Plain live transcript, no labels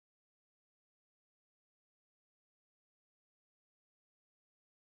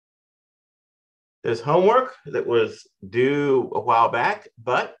There's homework that was due a while back,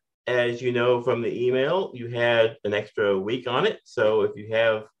 but as you know from the email, you had an extra week on it. So if you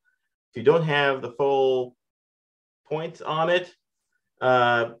don't have the full points on it,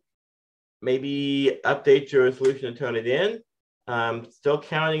 maybe update your solution and turn it in. Still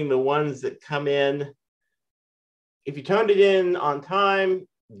counting the ones that come in. If you turned it in on time,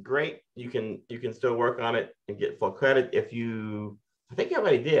 great. You can still work on it and get full credit. I think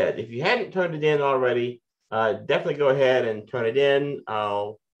everybody did. If you hadn't turned it in already, definitely go ahead and turn it in.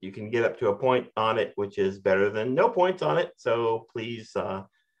 You can get up to a point on it, which is better than no points on it. So please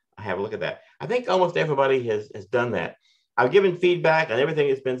have a look at that. I think almost everybody has done that. I've given feedback on everything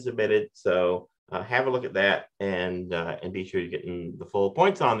that's been submitted. So have a look at that and be sure you're getting the full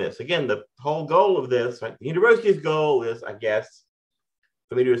points on this. Again, the whole goal of this, right, the university's goal is, I guess,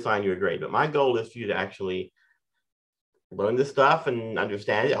 for me to assign you a grade. But my goal is for you to actually learn this stuff and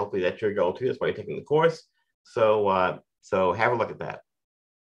understand it. Hopefully that's your goal too. That's why you're taking the course. So have a look at that.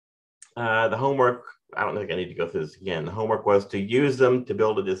 The homework, I don't think I need to go through this again. The homework was to use them to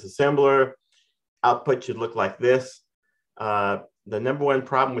build a disassembler. Output should look like this. The number one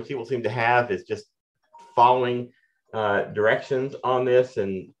problem which people seem to have is just following directions on this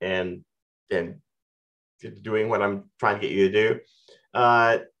and doing what I'm trying to get you to do.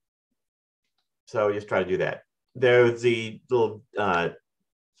 So just try to do that. There's the little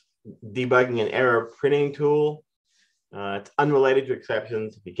debugging and error printing tool. It's unrelated to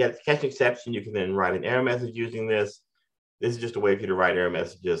exceptions. If you catch an exception, you can then write an error message using this. This is just a way for you to write error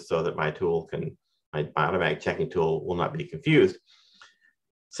messages so that my automatic checking tool will not be confused.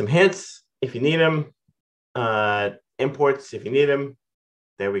 Some hints if you need them, imports if you need them.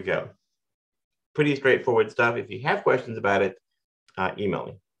 There we go. Pretty straightforward stuff. If you have questions about it, email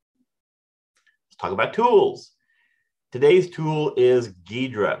me. Let's talk about tools. Today's tool is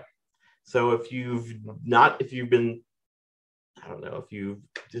Ghidra. So if you've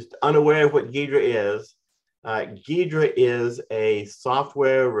just unaware of what Ghidra is a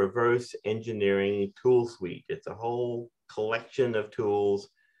software reverse engineering tool suite. It's a whole collection of tools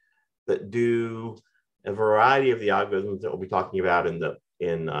that do a variety of the algorithms that we'll be talking about in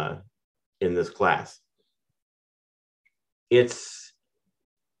this class. It's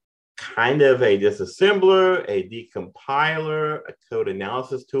kind of a disassembler, a decompiler, a code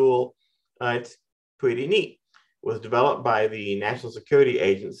analysis tool. It's pretty neat. It was developed by the National Security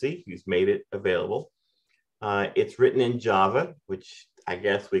Agency, who's made it available. It's written in Java, which I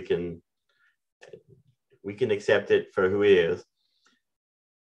guess we can accept it for who it is.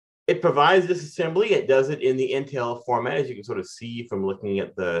 It provides disassembly. It does it in the Intel format, as you can sort of see from looking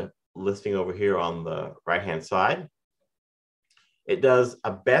at the listing over here on the right-hand side. It does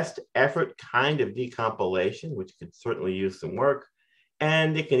a best effort kind of decompilation, which could certainly use some work.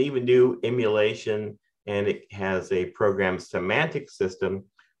 And it can even do emulation, and it has a program semantic system,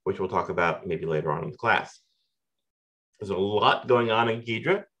 which we'll talk about maybe later on in the class. There's a lot going on in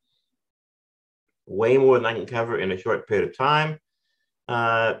Ghidra, way more than I can cover in a short period of time,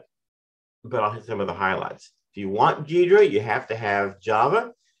 but I'll hit some of the highlights. If you want Ghidra, you have to have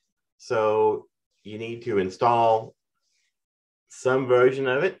Java. So you need to install some version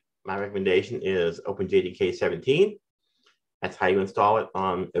of it. My recommendation is OpenJDK 17. That's how you install it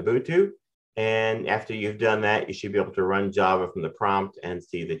on Ubuntu. And after you've done that, you should be able to run Java from the prompt and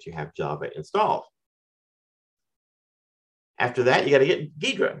see that you have Java installed. After that, you got to get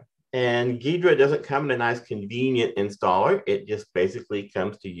Ghidra. And Ghidra doesn't come in a nice, convenient installer. It just basically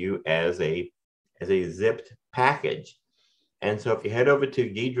comes to you as a zipped package. And so if you head over to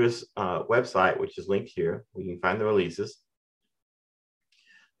Ghidra's website, which is linked here, we can find the releases.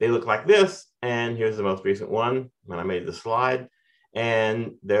 They look like this. And here's the most recent one when I made the slide.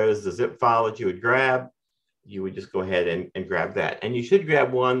 And there's the zip file that you would grab. You would just go ahead and grab that. And you should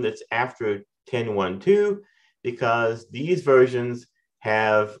grab one that's after 10.1.2 because these versions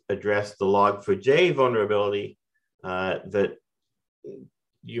have addressed the log4j vulnerability that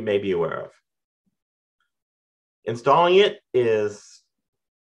you may be aware of. Installing it is,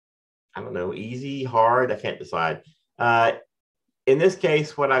 I don't know, easy, hard, I can't decide. In this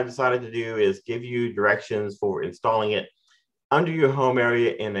case, what I've decided to do is give you directions for installing it under your home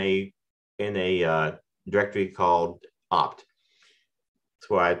area in a directory called opt. That's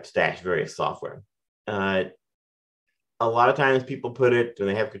where I stash various software. A lot of times people put it, when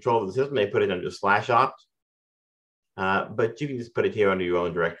they have control of the system, they put it under /opt. But you can just put it here under your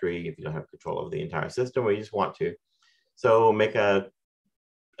own directory if you don't have control of the entire system or you just want to. So make a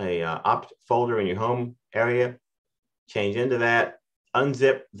opt folder in your home area, change into that,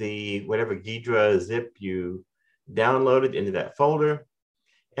 unzip the whatever Ghidra zip you downloaded into that folder,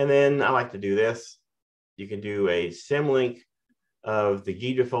 And then I like to do this. You can do a symlink of the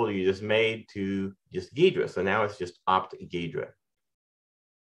Ghidra folder you just made to just Ghidra. So now it's just opt Ghidra.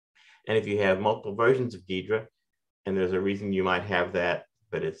 And if you have multiple versions of Ghidra, and there's a reason you might have that,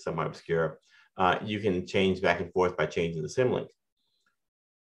 but it's somewhat obscure, you can change back and forth by changing the symlink.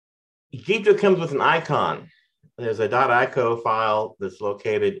 Ghidra comes with an icon. There's a .ico file that's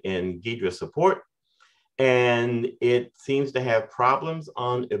located in Ghidra support, and it seems to have problems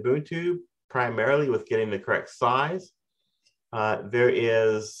on Ubuntu, primarily with getting the correct size. There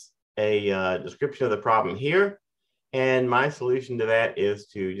is a description of the problem here, and my solution to that is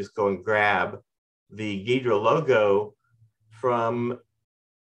to just go and grab the Ghidra logo from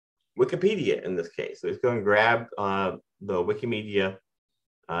Wikipedia in this case. So just go and grab the Wikimedia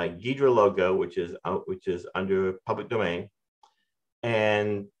Ghidra logo, which is under public domain,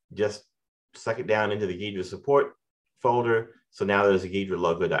 and just suck it down into the Ghidra support folder. So now there's a Ghidra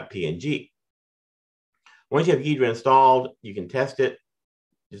logo.png. Once you have Ghidra installed, you can test it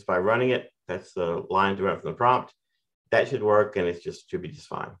just by running it. That's the line to run from the prompt. That should work, and it should be just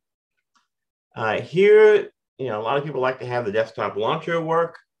fine. Here, a lot of people like to have the desktop launcher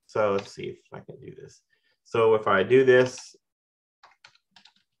work. So let's see if I can do this. So if I do this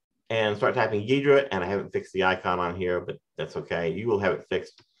and start typing Ghidra, and I haven't fixed the icon on here, but that's okay. You will have it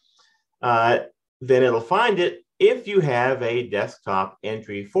fixed. Then it'll find it if you have a desktop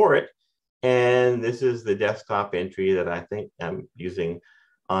entry for it. And this is the desktop entry that I think I'm using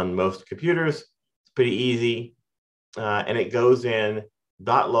on most computers. It's pretty easy. And it goes in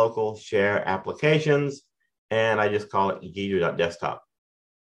 .local share applications, and I just call it Ghidra.desktop.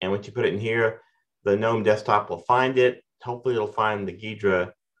 And once you put it in here, the GNOME desktop will find it. Hopefully it'll find the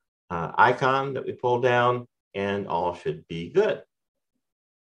Ghidra icon that we pulled down, and all should be good.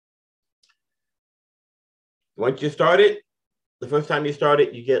 Once you start it, the first time you start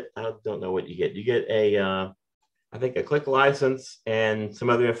it, you get, I don't know what you get. You get I think a click license and some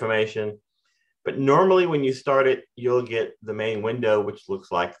other information. But normally when you start it, you'll get the main window, which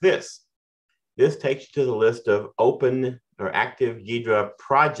looks like this. This takes you to the list of open or active Ghidra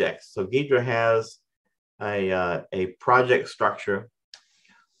projects. So Ghidra has a project structure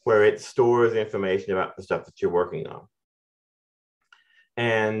where it stores information about the stuff that you're working on.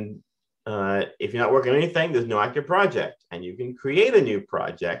 And if you're not working on anything, there's no active project. And you can create a new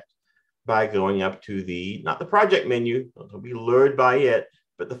project by going up to not the project menu, don't be lured by it,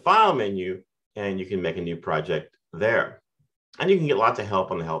 but the file menu, and you can make a new project there. And you can get lots of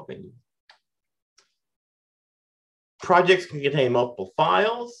help on the help menu. Projects can contain multiple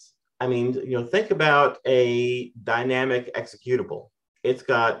files. I mean, think about a dynamic executable. It's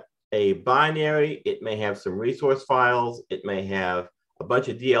got a binary, it may have some resource files, it may have a bunch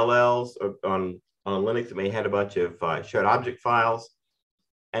of DLLs, or on Linux, it may have a bunch of shared object files,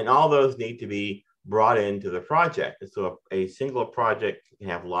 and all those need to be brought into the project. And so a single project can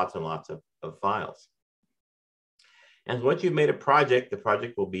have lots and lots of files. And once you've made a project, the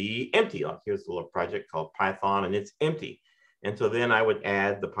project will be empty. Like here's a little project called Python, and it's empty. And so then I would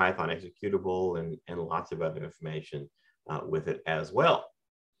add the Python executable and lots of other information with it as well.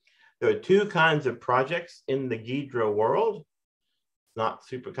 There are two kinds of projects in the Ghidra world. Not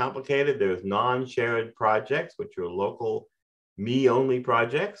super complicated. There's non-shared projects, which are local me-only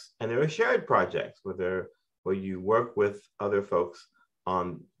projects, and there are shared projects where you work with other folks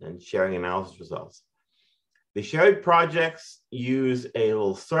on and sharing analysis results. The shared projects use a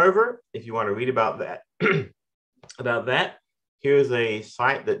little server. If you want to read about that, here's a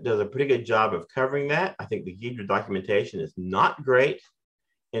site that does a pretty good job of covering that. I think the Ghidra documentation is not great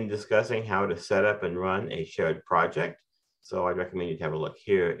in discussing how to set up and run a shared project. So I'd recommend you to have a look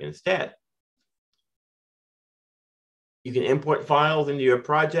here instead. You can import files into your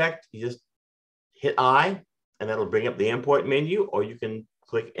project. You just hit I, and that'll bring up the import menu, or you can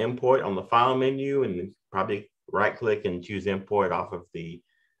click import on the file menu and probably right click and choose import off of the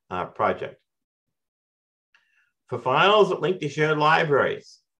project. For files that link to shared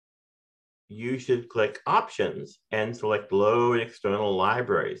libraries, you should click options and select load external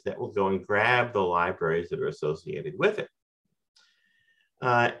libraries. That will go and grab the libraries that are associated with it.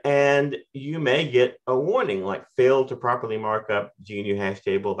 And you may get a warning like failed to properly mark up GNU hash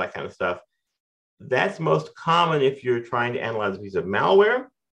table, that kind of stuff. That's most common if you're trying to analyze a piece of malware.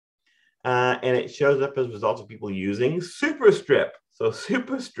 And it shows up as a result of people using superstrip. So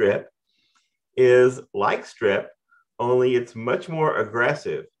superstrip is like strip, only it's much more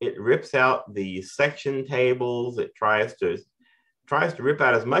aggressive. It rips out the section tables. It tries to rip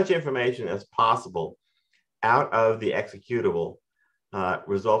out as much information as possible out of the executable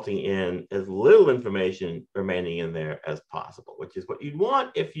resulting in as little information remaining in there as possible, which is what you'd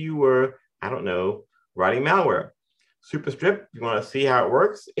want if you were, I don't know, writing malware. Superstrip, you want to see how it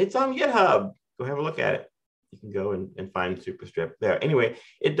works? It's on GitHub. Go have a look at it. You can go and find Superstrip there. Anyway,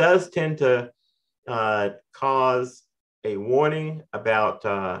 it does tend to cause a warning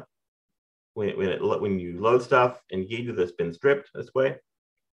about when you load stuff in Ghidra that's been stripped this way,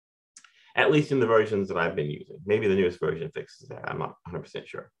 at least in the versions that I've been using. Maybe the newest version fixes that. I'm not 100%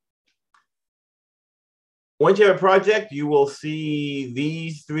 sure. Once you have a project, you will see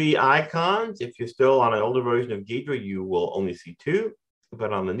these three icons. If you're still on an older version of Ghidra, you will only see two,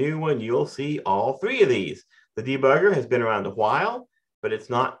 but on the new one, you'll see all three of these. The debugger has been around a while, but it's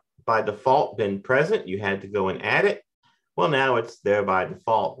not by default been present. You had to go and add it. Well, now it's there by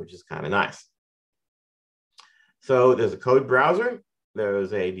default, which is kind of nice. So there's a code browser,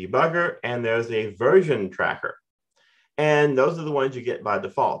 there's a debugger, and there's a version tracker. And those are the ones you get by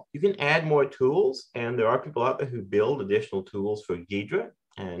default. You can add more tools, and there are people out there who build additional tools for Ghidra.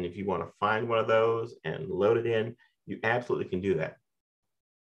 And if you want to find one of those and load it in, you absolutely can do that.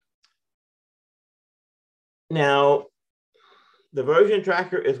 Now, the version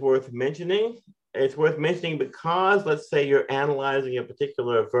tracker is worth mentioning. It's worth mentioning because, let's say you're analyzing a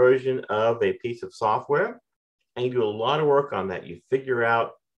particular version of a piece of software, and you do a lot of work on that. You figure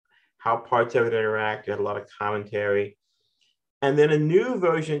out how parts of it interact, you have a lot of commentary, and then a new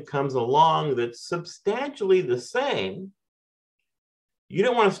version comes along that's substantially the same. You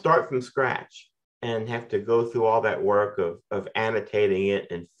don't want to start from scratch and have to go through all that work of annotating it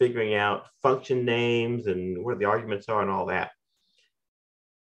and figuring out function names and where the arguments are and all that.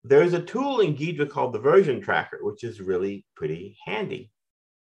 There's a tool in Ghidra called the version tracker, which is really pretty handy.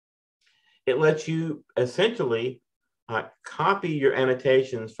 It lets you essentially copy your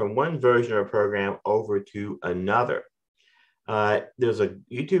annotations from one version of a program over to another. There's a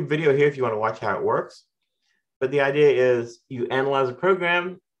YouTube video here if you want to watch how it works. But the idea is you analyze a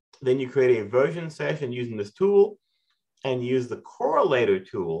program, then you create a version session using this tool and use the correlator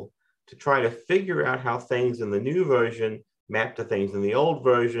tool to try to figure out how things in the new version map to things in the old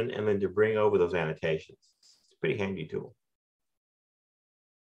version and then to bring over those annotations. It's a pretty handy tool.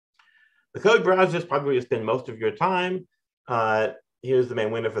 The code browser is probably where you spend most of your time. Here's the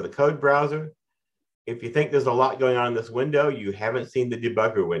main window for the code browser. If you think there's a lot going on in this window, you haven't seen the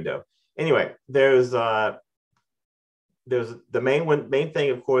debugger window. Anyway, there's the main thing,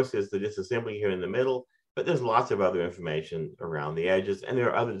 of course, is the disassembly here in the middle, but there's lots of other information around the edges, and there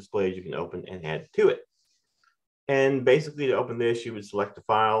are other displays you can open and add to it. And basically, to open this, you would select a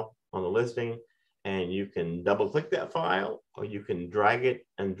file on the listing, and you can double-click that file, or you can drag it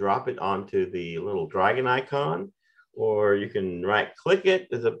and drop it onto the little dragon icon, or you can right-click it.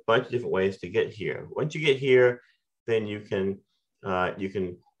 There's a bunch of different ways to get here. Once you get here, then you can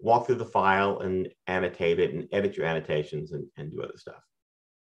walk through the file and annotate it and edit your annotations and do other stuff.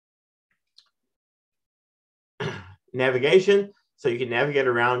 Navigation, so you can navigate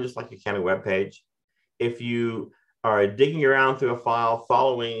around just like you can a web page. If you are digging around through a file,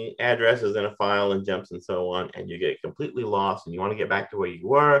 following addresses in a file and jumps and so on, and you get completely lost and you want to get back to where you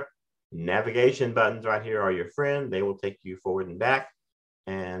were, navigation buttons right here are your friend. They will take you forward and back,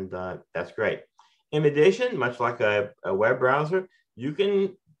 and that's great. In addition, much like a web browser, you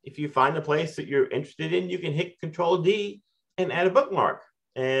can, if you find a place that you're interested in, you can hit Control-D and add a bookmark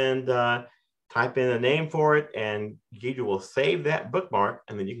and type in a name for it, and Ghidra will save that bookmark,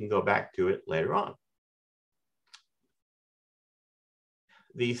 and then you can go back to it later on.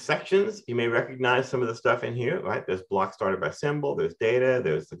 These sections, you may recognize some of the stuff in here, right? There's block started by symbol, there's data,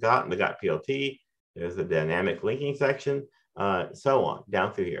 there's the GOT and the GOT PLT, there's the dynamic linking section, so on,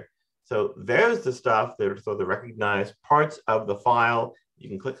 down through here. So there's the stuff that are sort of the recognized parts of the file. You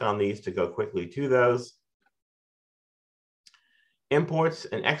can click on these to go quickly to those. Imports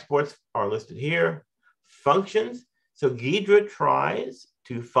and exports are listed here. Functions. So Ghidra tries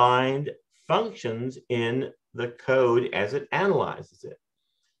to find functions in the code as it analyzes it.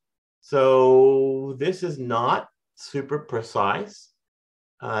 So this is not super precise.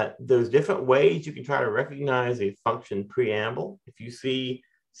 There's different ways you can try to recognize a function preamble. If you see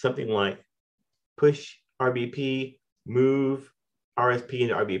something like push RBP, move RSP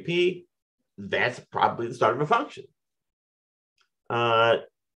into RBP, that's probably the start of a function. But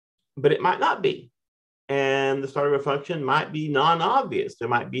it might not be. And the start of a function might be non-obvious. There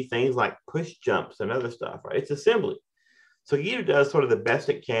might be things like push jumps and other stuff, right? It's assembly. So Ghidra does sort of the best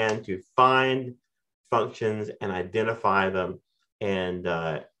it can to find functions and identify them and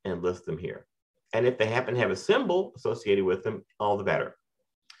list them here. And if they happen to have a symbol associated with them, all the better.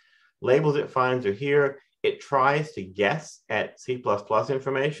 Labels it finds are here. it tries to guess at C++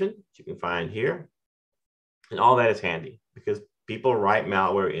 information, which you can find here. And all that is handy because people write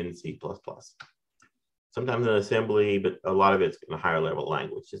malware in C++. Sometimes in assembly, but a lot of it's in a higher level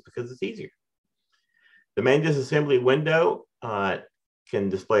language just because it's easier. The main disassembly window can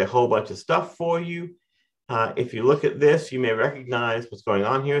display a whole bunch of stuff for you. If you look at this, you may recognize what's going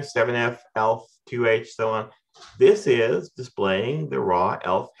on here, 7F, ELF, 2H, so on. This is displaying the raw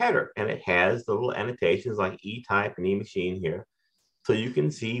ELF header, and it has the little annotations like E-type and E-machine here. So you can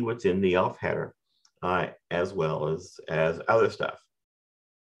see what's in the ELF header, as well as other stuff.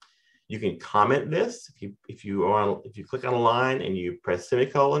 You can comment this. If you click on a line and you press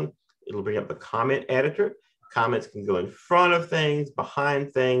semicolon, it'll bring up the comment editor. Comments can go in front of things,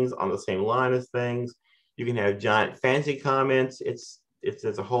 behind things, on the same line as things. You can have giant fancy comments.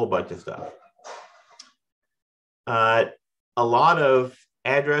 There's a whole bunch of stuff. A lot of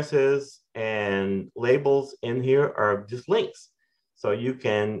addresses and labels in here are just links. So you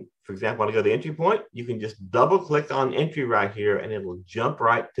can, for example, want to go to the entry point, you can just double click on entry right here and it will jump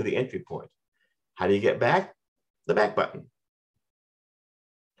right to the entry point. How do you get back? The back button.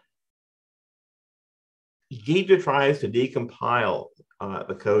 Ghidra tries to decompile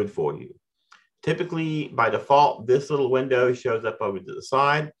the code for you. Typically, by default, this little window shows up over to the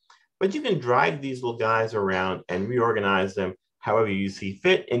side, but you can drag these little guys around and reorganize them however you see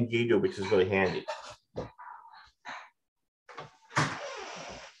fit in Ghidra, which is really handy.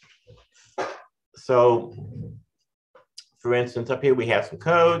 So, for instance, up here we have some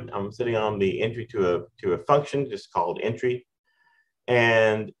code. I'm sitting on the entry to a function just called entry,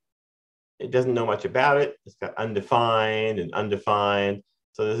 and it doesn't know much about it. It's got undefined and undefined.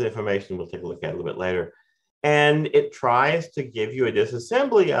 So this information we'll take a look at a little bit later. And it tries to give you a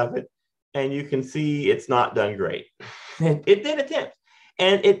disassembly of it, and you can see it's not done great. It did attempt,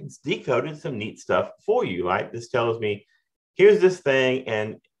 and it's decoded some neat stuff for you, right? This tells me, here's this thing,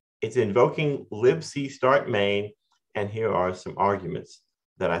 and it's invoking libc start main, and here are some arguments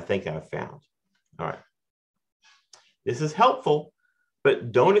that I think I've found. All right. This is helpful,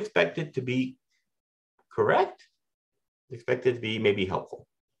 but don't expect it to be correct. Expect it to be maybe helpful.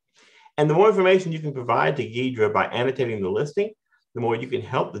 And the more information you can provide to Ghidra by annotating the listing, the more you can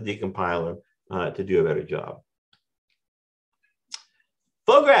help the decompiler to do a better job.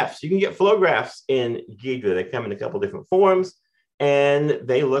 Flow graphs. You can get flow graphs in Ghidra. They come in a couple different forms, and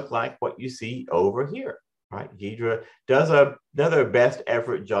they look like what you see over here. Right? Ghidra does another best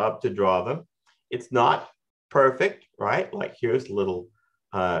effort job to draw them. It's not perfect, right? Like here's a little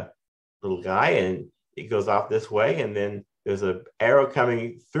guy, and it goes off this way, and then there's an arrow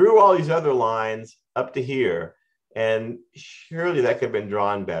coming through all these other lines up to here, and surely that could have been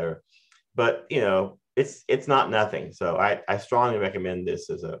drawn better. But you know, it's not nothing. So I strongly recommend this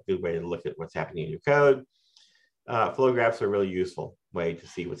as a good way to look at what's happening in your code. Flow graphs are a really useful way to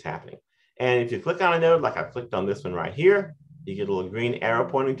see what's happening. And if you click on a node, like I've clicked on this one right here, you get a little green arrow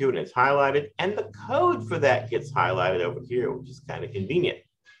pointing to it, and it's highlighted, and the code for that gets highlighted over here, which is kind of convenient.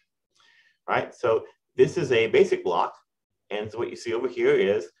 Right? So this is a basic block. And so what you see over here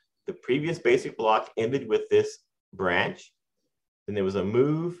is the previous basic block ended with this branch. Then there was a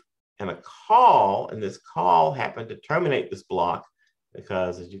move and a call, and this call happened to terminate this block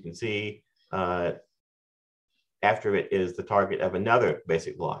because, as you can see, after it is the target of another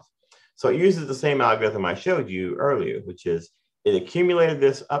basic block. So it uses the same algorithm I showed you earlier, which is it accumulated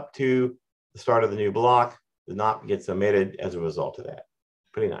this up to the start of the new block. The NOP gets omitted as a result of that.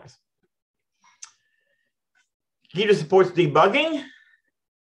 Pretty nice. Ghidra supports debugging.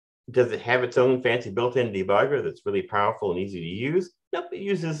 Does it have its own fancy built-in debugger that's really powerful and easy to use? Nope, it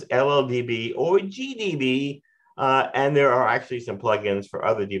uses LLDB or GDB, and there are actually some plugins for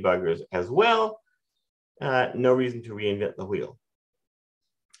other debuggers as well. No reason to reinvent the wheel.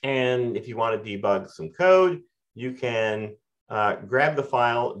 And if you want to debug some code, you can grab the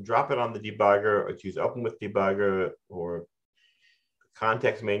file, drop it on the debugger, or choose Open with Debugger or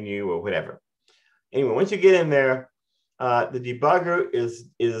context menu or whatever. Anyway, once you get in there, the debugger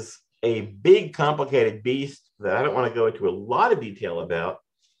is a big, complicated beast that I don't want to go into a lot of detail about,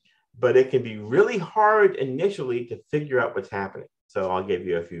 but it can be really hard initially to figure out what's happening. So I'll give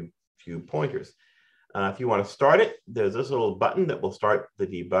you a few pointers. If you want to start it, there's this little button that will start the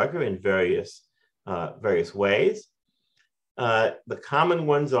debugger in various ways. The common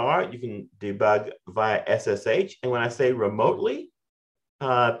ones are you can debug via SSH, and when I say remotely,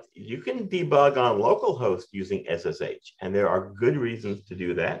 you can debug on localhost using SSH, and there are good reasons to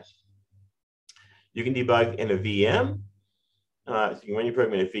do that. You can debug in a VM, so you can run your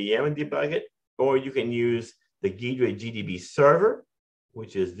program in a VM and debug it, or you can use the Ghidra GDB server,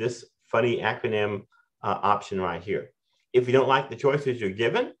 which is this funny acronym option right here. If you don't like the choices you're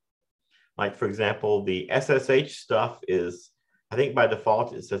given, like for example, the SSH stuff is, I think by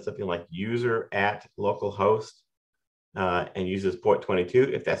default, it says something like user at localhost and uses port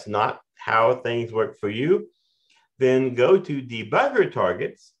 22. If that's not how things work for you, then go to debugger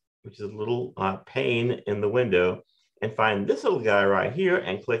targets, which is a little pane in the window, and find this little guy right here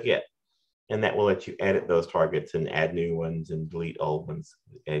and click it. And that will let you edit those targets and add new ones and delete old ones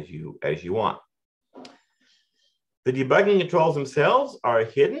as you want. The debugging controls themselves are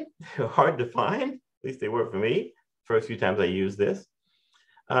hidden. They're hard to find. At least they were for me. First few times I used this.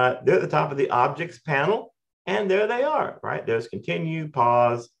 They're at the top of the objects panel, and there they are, right? There's continue,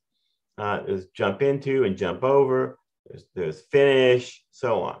 pause, there's jump into and jump over, there's finish,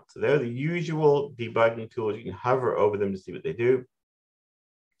 so on. So they're the usual debugging tools. You can hover over them to see what they do.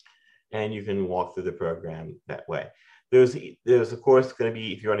 And you can walk through the program that way. There's of course going to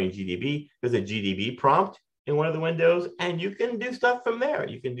be, if you're running GDB, there's a GDB prompt in one of the windows, and you can do stuff from there.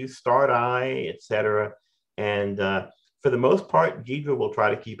 You can do start I, etc. And for the most part, Ghidra will try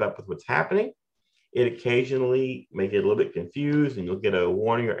to keep up with what's happening. It occasionally may get a little bit confused, and you'll get a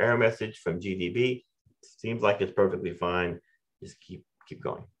warning or error message from GDB. Seems like it's perfectly fine. Just keep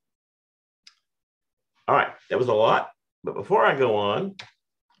going. All right, that was a lot. But before I go on,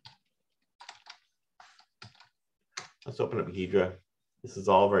 let's open up Ghidra. This is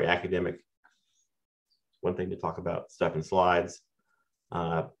all very academic. One thing to talk about stuff in slides,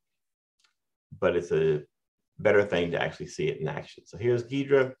 but it's a better thing to actually see it in action. So here's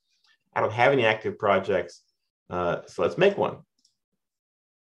Ghidra. I don't have any active projects, so let's make one.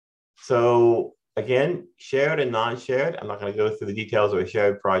 So again, shared and non-shared. I'm not going to go through the details of a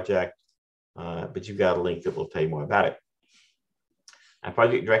shared project, but you've got a link that will tell you more about it. Our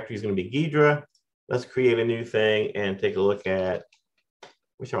project directory is going to be Ghidra. Let's create a new thing and take a look at,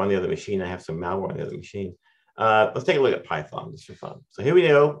 wish I'm on the other machine. I have some malware on the other machine. Let's take a look at Python just for fun. So here we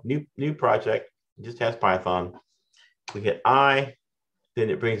go, new project, it just has Python. We hit I, then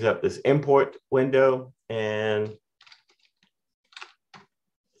it brings up this import window, and let's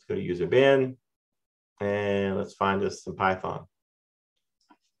go to user bin, and let's find us some Python.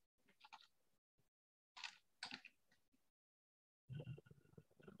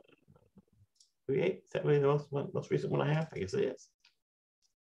 Create, is that really the most recent one I have? I guess it is.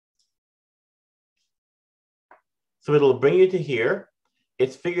 So it'll bring you to here.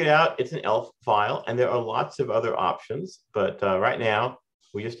 It's figured out it's an ELF file, and there are lots of other options, but right now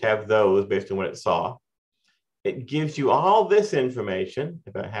we just have those based on what it saw. It gives you all this information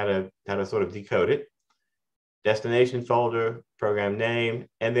about how to sort of decode it. Destination folder, program name,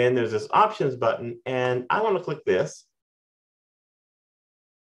 and then there's this options button, and I want to click this.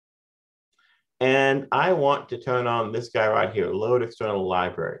 And I want to turn on this guy right here, load external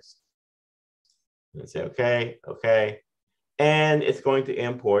libraries. And say, okay, okay. And it's going to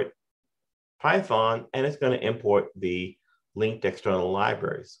import Python, and it's going to import the linked external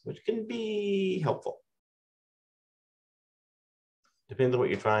libraries, which can be helpful. Depends on what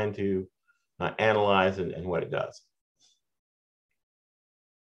you're trying to analyze and what it does.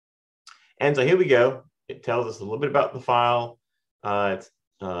 And so here we go. It tells us a little bit about the file and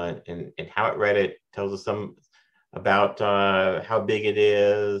how it read it. Tells us some about how big it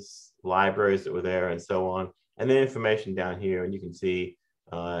is, libraries that were there, and so on. And then information down here, and you can see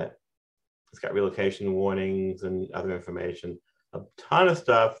it's got relocation warnings and other information, a ton of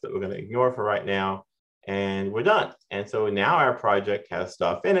stuff that we're going to ignore for right now, and we're done. And so now our project has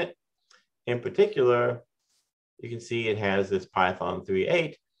stuff in it. In particular, you can see it has this Python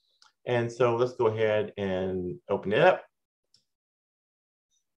 3.8. And so let's go ahead and open it up.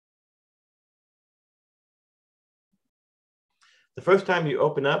 The first time you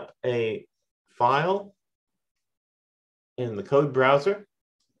open up a file in the code browser,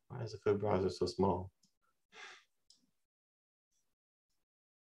 why is the code browser so small?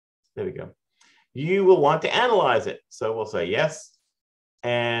 There we go. You will want to analyze it. So we'll say yes.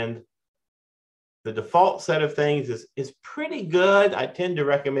 And the default set of things is pretty good. I tend to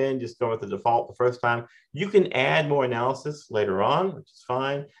recommend just going with the default the first time. You can add more analysis later on, which is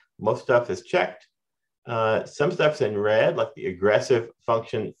fine. Most stuff is checked. Some stuff's in red, like the aggressive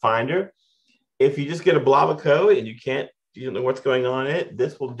function finder. If you just get a blob of code and you don't know what's going on in it,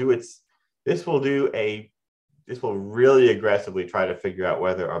 this will really aggressively try to figure out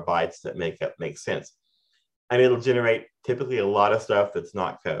whether there are bytes that make sense. And it'll generate typically a lot of stuff that's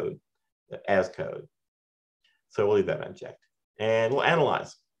not code as code. So we'll leave that unchecked. And we'll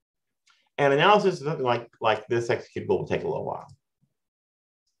analyze. And analysis is something like this executable will take a little while.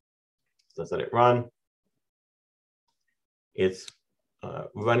 So let's let it run. It's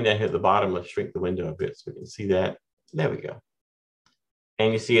running down here at the bottom, let's shrink the window a bit so we can see that. There we go.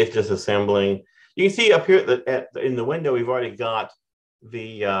 And you see it's just assembling. You can see up here in the window, we've already got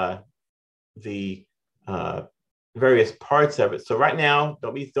the various parts of it. So right now,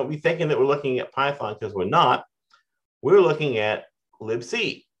 don't be thinking that we're looking at Python, because we're not. We're looking at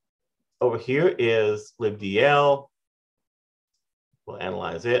libc. Over here is libdl. We'll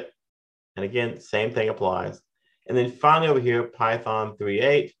analyze it. And again, same thing applies. And then finally over here, Python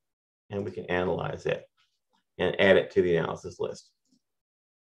 3.8, and we can analyze it and add it to the analysis list.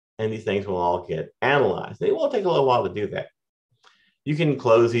 And these things will all get analyzed. It will take a little while to do that. You can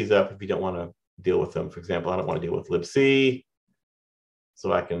close these up if you don't want to deal with them. For example, I don't want to deal with libc,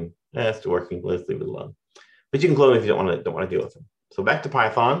 so I can, it's working, let's leave it alone. But you can close them if you don't want to deal with them. So back to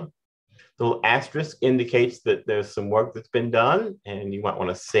Python. The little asterisk indicates that there's some work that's been done and you might want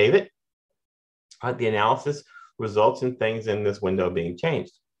to save it. The analysis results in things in this window being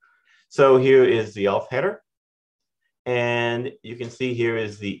changed. So here is the ELF header. And you can see here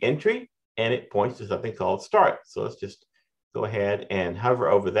is the entry, and it points to something called start. So let's just go ahead and hover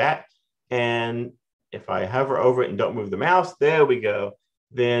over that. And if I hover over it and don't move the mouse, there we go.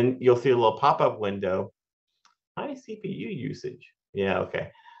 Then you'll see a little pop-up window. High CPU usage. Yeah,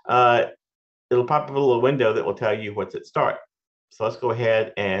 okay. It'll pop up a little window that will tell you what's at start. So let's go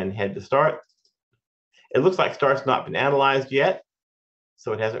ahead and head to start. It looks like start's not been analyzed yet,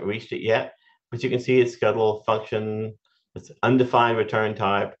 so it hasn't reached it yet. But you can see it's got a little function. It's undefined return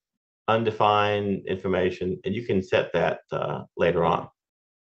type, undefined information, and you can set that later on.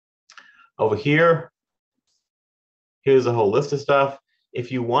 Over here, here's a whole list of stuff.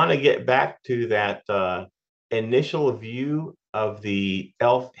 If you want to get back to that initial view of the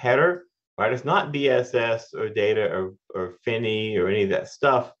ELF header, right? It's not BSS or data or FINI or any of that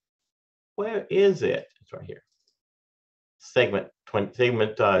stuff. Where is it? It's right here. Segment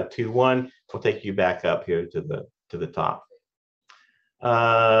 2.1 will take you back up here to the top.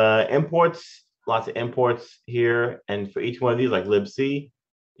 Imports, lots of imports here, and for each one of these, like libc,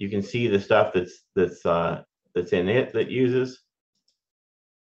 you can see the stuff that's in it that uses,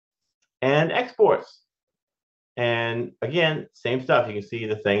 and exports. And again, same stuff. You can see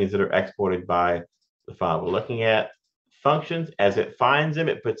the things that are exported by the file we're looking at. Functions, as it finds them,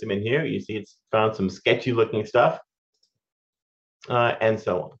 it puts them in here. You see it's found some sketchy looking stuff, and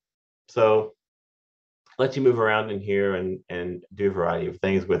so on. So lets you move around in here and do a variety of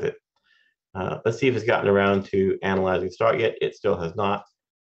things with it. Let's see if it's gotten around to analyzing start yet. It still has not.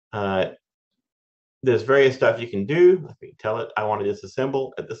 There's various stuff you can do. You can tell it, I want to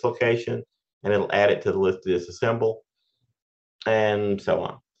disassemble at this location, and it'll add it to the list to disassemble, and so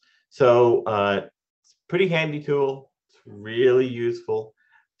on. So it's a pretty handy tool. It's really useful.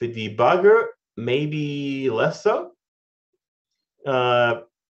 The debugger, maybe less so.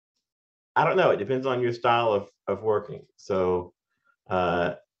 I don't know. It depends on your style of working. So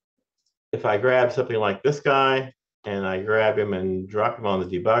if I grab something like this guy, and I grab him and drop him on the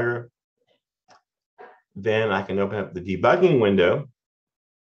debugger, then I can open up the debugging window.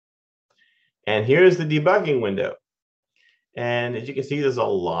 And here's the debugging window. And as you can see, there's a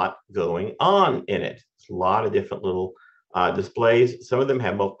lot going on in it. It's a lot of different little displays. Some of them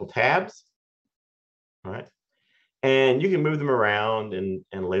have multiple tabs. All right. And you can move them around and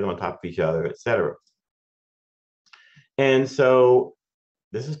lay them on top of each other, etc. And so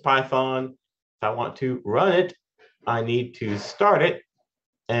this is Python. If I want to run it, I need to start it.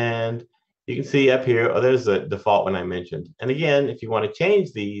 And you can see up here, oh, there's the default one I mentioned. And again, if you want to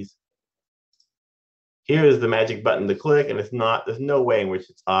change these, here is the magic button to click, and it's not, there's no way in which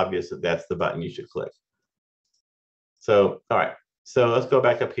it's obvious that that's the button you should click. So, all right, so let's go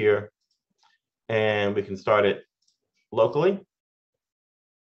back up here and we can start it locally.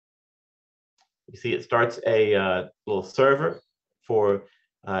 You see it starts a little server for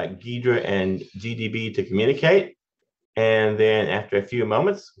Ghidra and GDB to communicate. And then after a few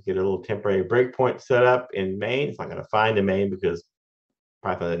moments, we get a little temporary breakpoint set up in main. It's not going to find a main because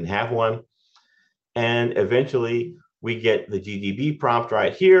Python didn't have one. And eventually we get the GDB prompt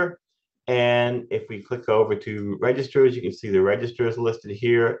right here. And if we click over to registers, you can see the registers listed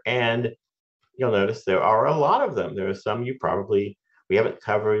here. And you'll notice there are a lot of them. There are some we haven't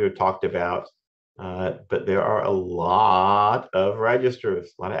covered or talked about, but there are a lot of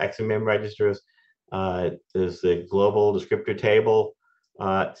registers, a lot of XMM registers. There's the global descriptor table,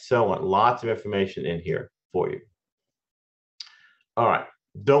 so on. Lots of information in here for you. All right,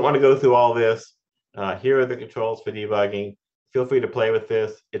 don't want to go through all this. Here are the controls for debugging. Feel free to play with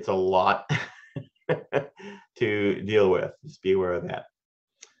this. It's a lot to deal with. Just be aware of that.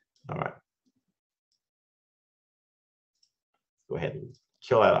 All right. go ahead and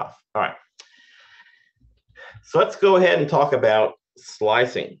kill that off. All right. So let's go ahead and talk about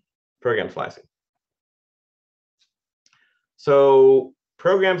slicing, program slicing. So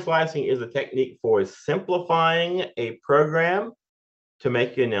program slicing is a technique for simplifying a program to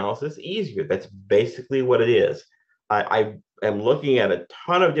make your analysis easier. That's basically what it is. I am looking at a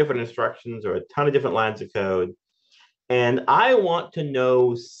ton of different instructions or a ton of different lines of code, and I want to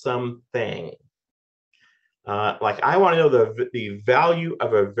know something. Like I want to know the value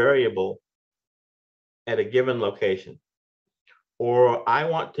of a variable at a given location. Or I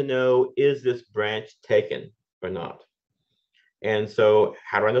want to know, is this branch taken or not? And so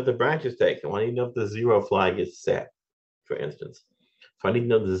how do I know if the branch is taken? Well, I need to know if the zero flag is set, for instance. So I need to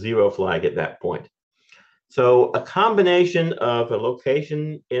know the zero flag at that point. So a combination of a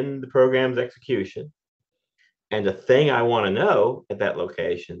location in the program's execution and a thing I want to know at that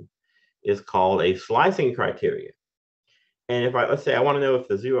location is called a slicing criteria. And if let's say I want to know if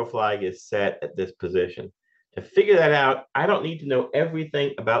the zero flag is set at this position. To figure that out, I don't need to know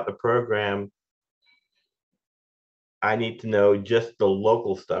everything about the program. I need to know just the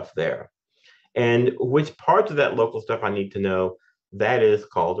local stuff there. And which parts of that local stuff I need to know, that is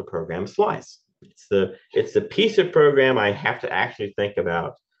called a program slice. It's the piece of program I have to actually think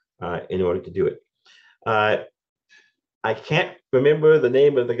about in order to do it. I can't remember the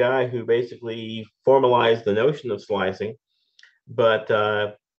name of the guy who basically formalized the notion of slicing, but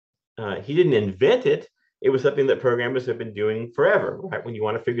he didn't invent it. It was something that programmers have been doing forever, right? When you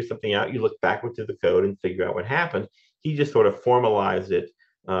want to figure something out, you look backward to the code and figure out what happened. He just sort of formalized it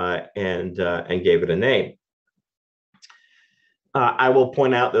and gave it a name. I will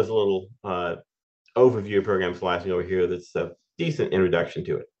point out there's a little overview of program slicing over here that's a decent introduction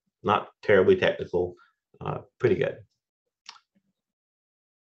to it. Not terribly technical, pretty good.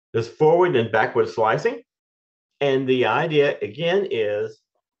 There's forward and backward slicing. And the idea, again, is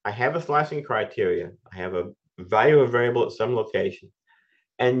I have a slicing criteria. I have a value of a variable at some location.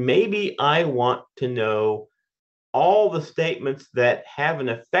 And maybe I want to know all the statements that have an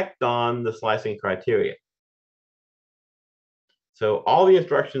effect on the slicing criteria. So all the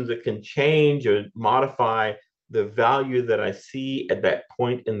instructions that can change or modify the value that I see at that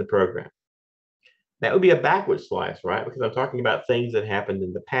point in the program. That would be a backward slice, right? Because I'm talking about things that happened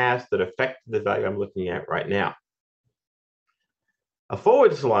in the past that affect the value I'm looking at right now. A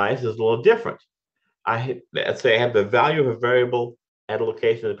forward slice is a little different. Let's say I have the value of a variable at a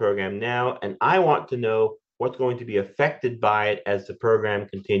location of the program now, and I want to know what's going to be affected by it as the program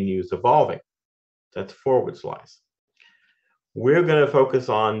continues evolving. That's forward slice. We're going to focus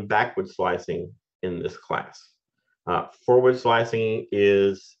on backward slicing in this class. Forward slicing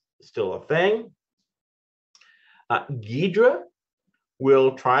is still a thing. Ghidra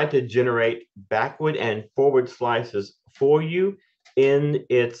will try to generate backward and forward slices for you in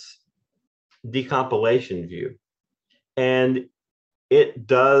its decompilation view. And it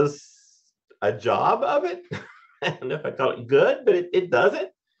does a job of it. I don't know if I call it good, but it does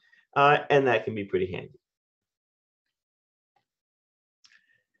it. And that can be pretty handy.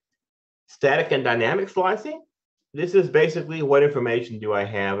 Static and dynamic slicing. This is basically what information do I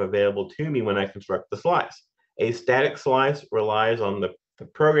have available to me when I construct the slice. A static slice relies on the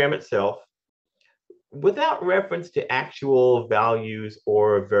program itself without reference to actual values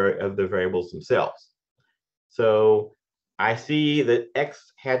or of the variables themselves. So I see that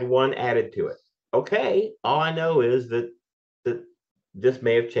X had 1 added to it. Okay, all I know is that this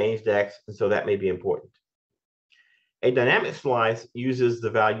may have changed X, and so that may be important. A dynamic slice uses the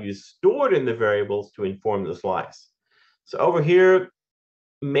values stored in the variables to inform the slice. So over here,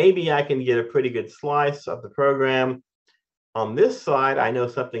 maybe I can get a pretty good slice of the program. On this side, I know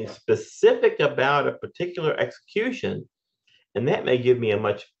something specific about a particular execution, and that may give me a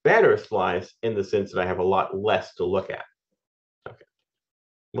much better slice in the sense that I have a lot less to look at. Okay,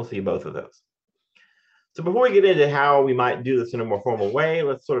 we'll see both of those. So before we get into how we might do this in a more formal way,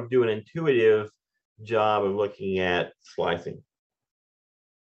 let's sort of do an intuitive job of looking at slicing.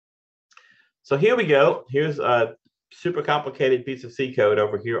 So here we go. Here's a super complicated piece of C code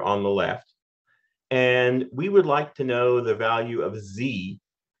over here on the left. And we would like to know the value of Z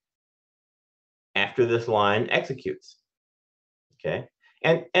after this line executes. Okay.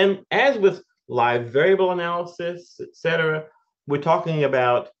 And as with live variable analysis, etc., we're talking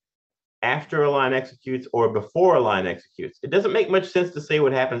about after a line executes or before a line executes. It doesn't make much sense to say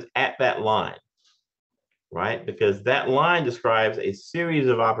what happens at that line, right? Because that line describes a series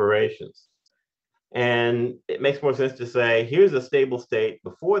of operations. And it makes more sense to say, here's a stable state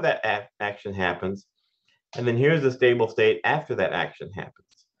before that action happens, and then here's a stable state after that action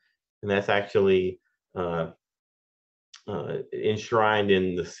happens. And that's actually enshrined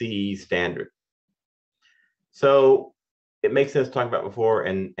in the C standard. So it makes sense to talk about before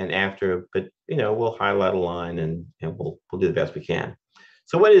and after, but we'll highlight a line and we'll do the best we can.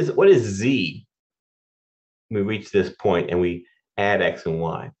 So what is Z? We reach this point and we add X and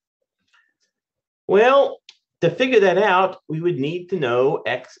Y. Well, to figure that out, we would need to know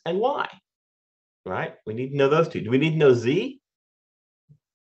X and Y, right? We need to know those two. Do we need to know Z?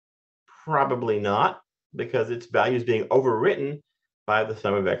 Probably not, because its value is being overwritten by the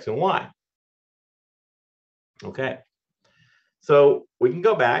sum of X and Y. Okay. So we can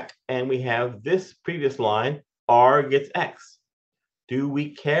go back and we have this previous line, R gets X. Do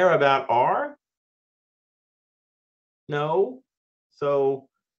we care about R? No. So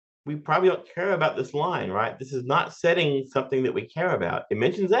we probably don't care about this line, right? This is not setting something that we care about. It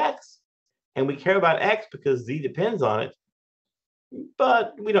mentions X, and we care about X because Z depends on it,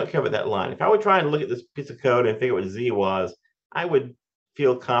 but we don't care about that line. If I were trying to look at this piece of code and figure what Z was, I would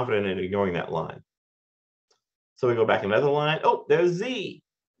feel confident in ignoring that line. So we go back another line. Oh, there's Z.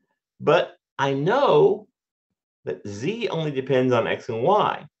 But I know that Z only depends on X and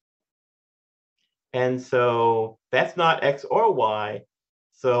Y. And so that's not X or Y.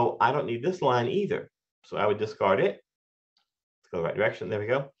 So I don't need this line either. So I would discard it. Let's go the right direction. There we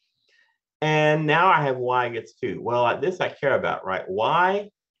go. And now I have Y gets 2. Well, this I care about, right? Y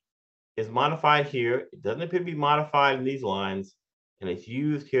is modified here. It doesn't appear to be modified in these lines. And it's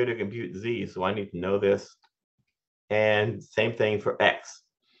used here to compute Z. So I need to know this. And same thing for X.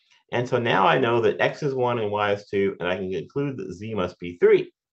 And so now I know that X is 1 and Y is 2. And I can conclude that Z must be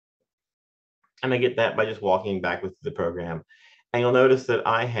 3. And I get that by just walking backwards through the program. And you'll notice that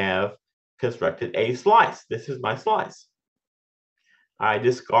I have constructed a slice. This is my slice. I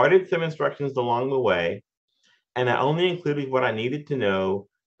discarded some instructions along the way, and I only included what I needed to know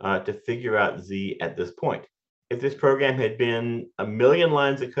to figure out Z at this point. If this program had been 1,000,000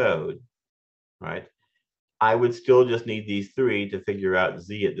 lines of code, right, I would still just need these 3 to figure out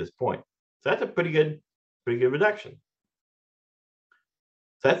Z at this point. So that's a pretty good reduction.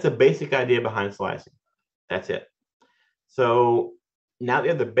 So that's the basic idea behind slicing. That's it. So now that you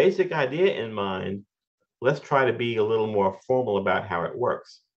have the basic idea in mind, let's try to be a little more formal about how it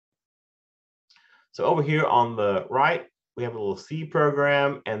works. So over here on the right, we have a little C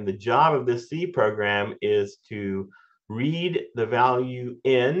program, and the job of this C program is to read the value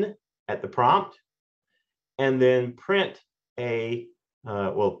in at the prompt, and then print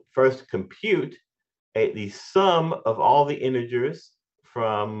first compute the sum of all the integers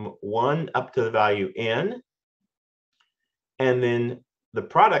from 1 up to the value n, and then the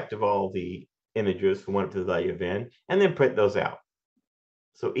product of all the integers from 1 up to the value of n, and then print those out.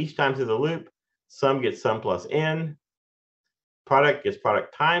 So each time through the loop, sum gets sum plus n, product gets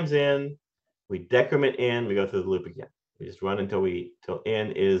product times n, we decrement n, we go through the loop again. We just run until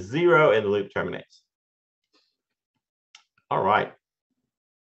n is 0 and the loop terminates. All right.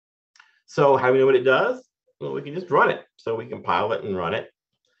 So how do we know what it does? Well, we can just run it. So we compile it and run it.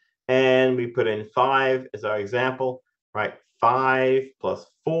 And we put in 5 as our example, right? 5 plus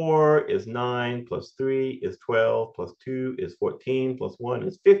 4 is 9, plus 3 is 12, plus 2 is 14, plus 1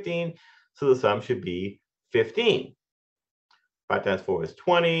 is 15. So the sum should be 15. 5 times 4 is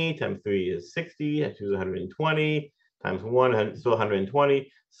 20, times 3 is 60, times 2 is 120, times 1 is still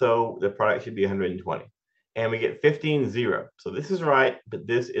 120. So the product should be 120. And we get 15, 0. So this is right, but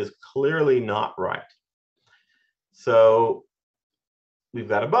this is clearly not right. So we've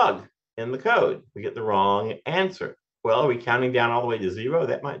got a bug in the code. We get the wrong answer. Well, are we counting down all the way to 0?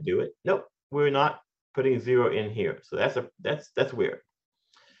 That might do it. Nope, we're not putting 0 in here. So that's weird.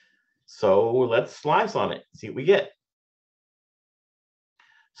 So let's slice on it, see what we get.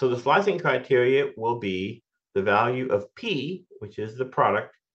 So the slicing criteria will be the value of P, which is the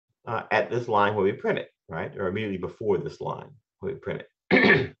product, at this line where we print it, right? Or immediately before this line where we print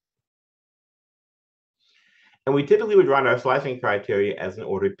it. And we typically would write our slicing criteria as an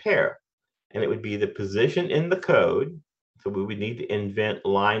ordered pair. And it would be the position in the code. So we would need to invent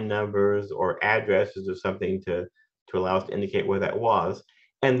line numbers or addresses or something to allow us to indicate where that was.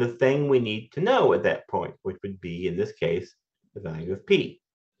 And the thing we need to know at that point, which would be, in this case, the value of P.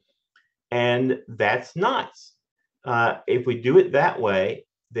 And that's nice. If we do it that way,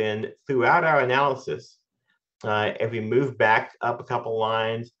 then throughout our analysis, if we move back up a couple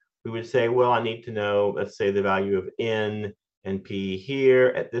lines, we would say, well, I need to know, let's say, the value of N and P here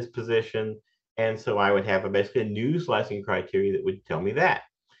at this position. And so I would have basically a new slicing criteria that would tell me that.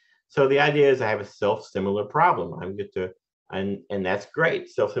 So the idea is I have a self-similar problem. I'm going to, and that's great.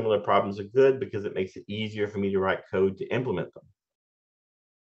 Self-similar problems are good because it makes it easier for me to write code to implement them.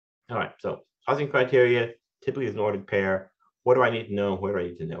 All right, so slicing criteria, typically is an ordered pair. What do I need to know? Where do I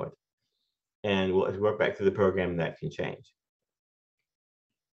need to know it? And we'll work back through the program, that can change.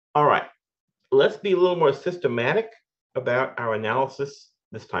 All right, let's be a little more systematic about our analysis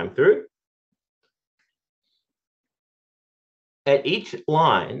this time through. At each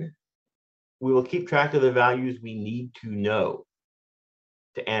line, we will keep track of the values we need to know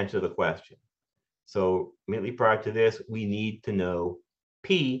to answer the question. So immediately prior to this, we need to know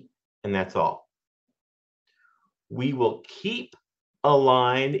P, and that's all. We will keep a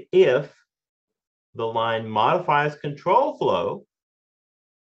line if the line modifies control flow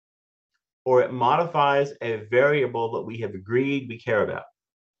or it modifies a variable that we have agreed we care about.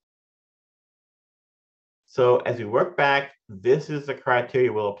 So as we work back, this is the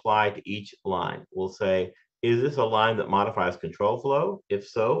criteria we'll apply to each line. We'll say, is this a line that modifies control flow? If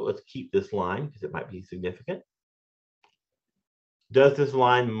so, let's keep this line because it might be significant. Does this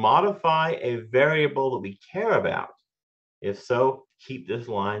line modify a variable that we care about? If so, keep this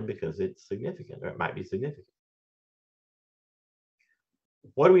line because it's significant, or it might be significant.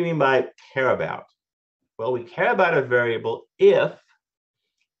 What do we mean by care about? Well, we care about a variable if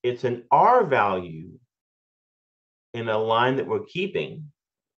it's an R value in a line that we're keeping.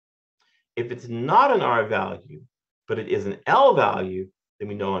 If it's not an R value, but it is an L value, then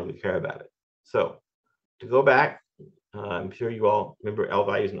we no longer care about it. So to go back, I'm sure you all remember L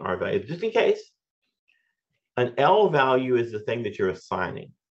values and R values. Just in case, an L value is the thing that you're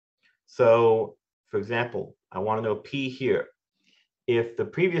assigning. So for example, I want to know P here. If the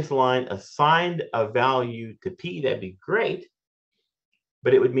previous line assigned a value to P, that'd be great,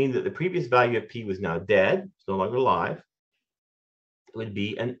 but it would mean that the previous value of P was now dead, it's no longer alive. It would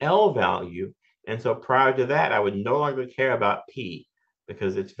be an L value. And so prior to that, I would no longer care about P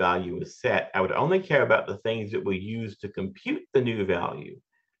because its value was set. I would only care about the things that we use to compute the new value,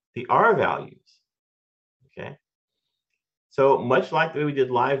 the R values. Okay. So much like the way we did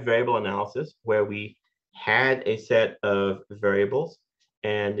live variable analysis, where we had a set of variables,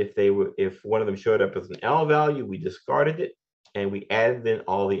 and if one of them showed up as an L value, we discarded it, and we added then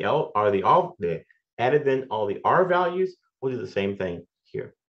all the R values. We'll do the same thing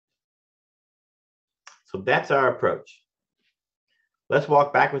here. So that's our approach. Let's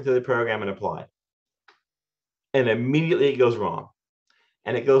walk backwards to the program and apply. And immediately it goes wrong.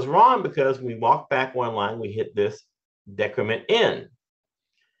 And it goes wrong because when we walk back one line, we hit this decrement N.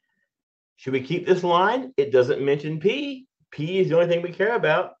 Should we keep this line? It doesn't mention P. P is the only thing we care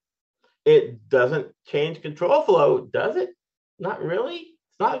about. It doesn't change control flow, does it? Not really.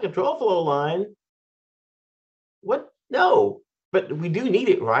 It's not a control flow line. What? No, but we do need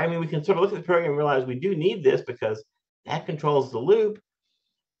it, right? I mean, we can sort of look at the program and realize we do need this because that controls the loop.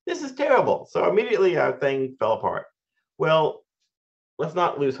 This is terrible. So immediately our thing fell apart. Well, let's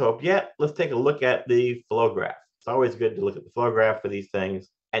not lose hope yet. Let's take a look at the flow graph. It's always good to look at the flow graph for these things.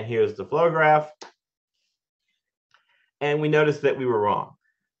 And here's the flow graph. And we noticed that we were wrong,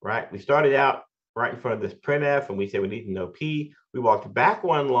 right? We started out right in front of this printf and we said we need to know P. We walked back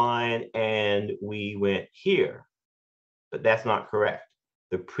one line and we went here, but that's not correct.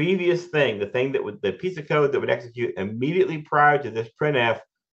 The previous thing, the piece of code that would execute immediately prior to this printf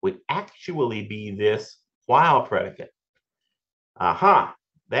would actually be this while predicate. Aha,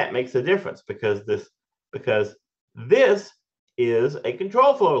 that makes a difference because this is a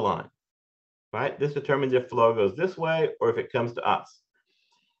control flow line, right? This determines if flow goes this way or if it comes to us.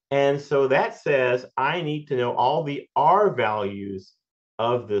 And so that says I need to know all the R values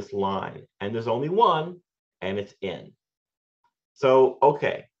of this line. And there's only one, and it's N. So,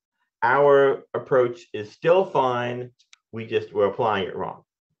 okay, our approach is still fine. We're applying it wrong.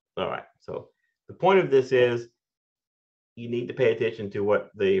 All right, so the point of this is you need to pay attention to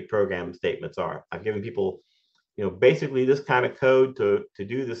what the program statements are. I've given people, basically this kind of code to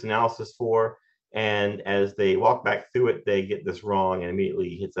do this analysis for, and as they walk back through it, they get this wrong and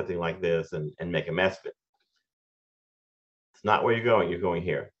immediately hit something like this and make a mess of it. It's not where you're going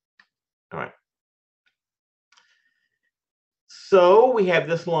here. All right. So we have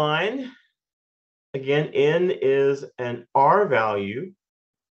this line. Again, N is an R value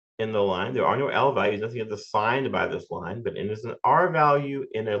in the line. There are no L values, nothing is assigned by this line, but N is an R value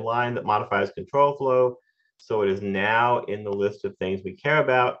in a line that modifies control flow. So it is now in the list of things we care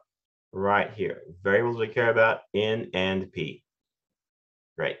about right here. Variables we care about, N and P.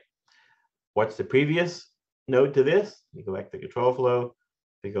 Great. What's the previous node to this? You go back to control flow.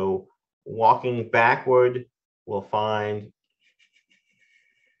 We go walking backward, we'll find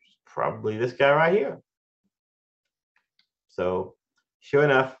probably this guy right here. So sure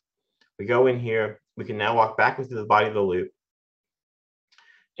enough, we go in here. We can now walk backwards to the body of the loop.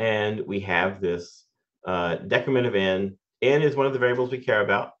 And we have this decrement of n. N is one of the variables we care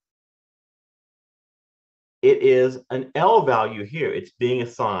about. It is an L value here. It's being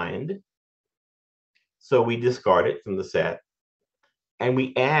assigned. So we discard it from the set. And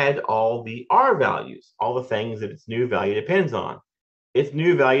we add all the R values, all the things that its new value depends on. Its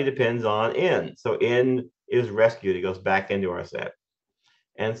new value depends on n. So n is rescued. It goes back into our set.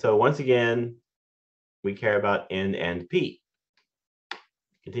 And so once again, we care about n and p.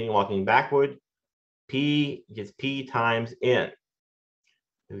 Continue walking backward. P gets p times n.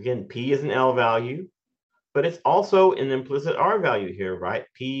 Again, p is an L value, but it's also an implicit R value here, right?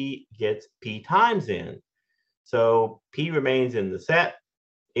 P gets p times n. So p remains in the set.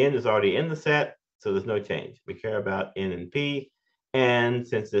 N is already in the set, so there's no change. We care about n and p. And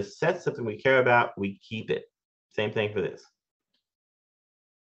since this set's something we care about, we keep it. Same thing for this.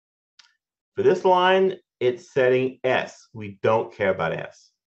 For this line, it's setting S. We don't care about S.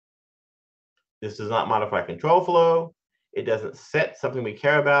 This does not modify control flow. It doesn't set something we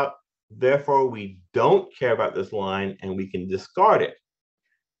care about. Therefore, we don't care about this line and we can discard it.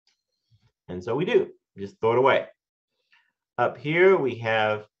 And so we do. Just throw it away. Up here, we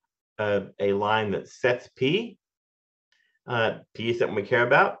have a line that sets P. P is something we care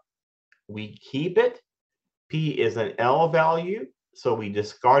about. We keep it. P is an L value, so we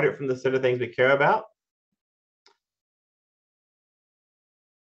discard it from the set of things we care about.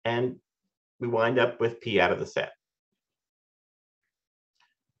 And we wind up with P out of the set.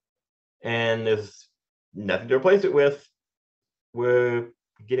 And there's nothing to replace it with. We're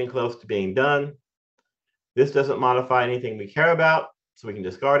getting close to being done. This doesn't modify anything we care about, so we can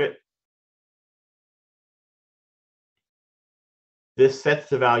discard it. This sets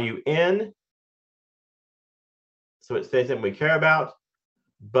the value n, so it says something we care about,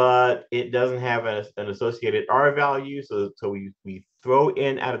 but it doesn't have an associated R value, so we throw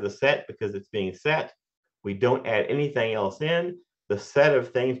n out of the set because it's being set. We don't add anything else in. The set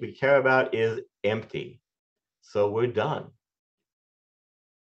of things we care about is empty, so we're done.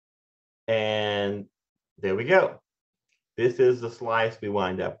 And there we go. This is the slice we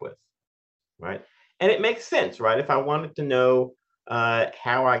wind up with, right? And it makes sense, right? If I wanted to know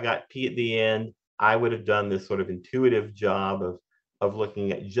how I got P at the end, I would have done this sort of intuitive job of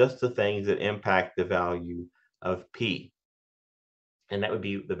looking at just the things that impact the value of P. And that would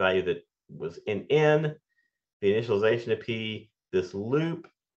be the value that was in N, the initialization of P, this loop,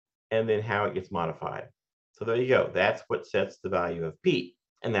 and then how it gets modified. So there you go. That's what sets the value of P.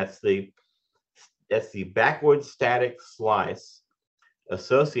 And that's the backward static slice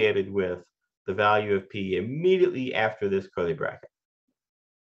associated with the value of P immediately after this curly bracket.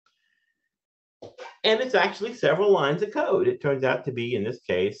 And it's actually several lines of code. It turns out to be, in this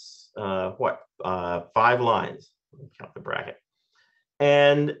case, 5 lines. Let me count the bracket.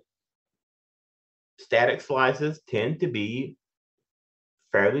 And static slices tend to be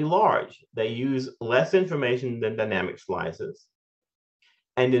fairly large. They use less information than dynamic slices.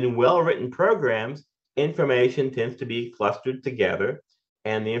 And in well-written programs, information tends to be clustered together,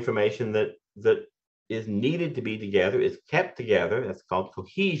 and the information that is needed to be together is kept together. That's called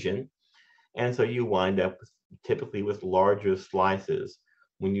cohesion. And so you wind up typically with larger slices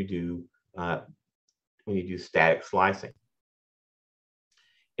when you do static slicing.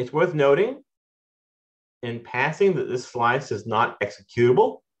 It's worth noting in passing that this slice is not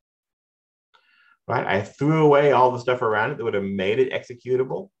executable. Right? I threw away all the stuff around it that would have made it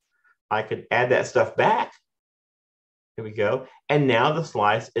executable. I could add that stuff back. Here we go. And now the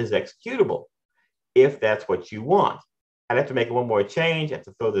slice is executable if that's what you want. I'd have to make one more change. I have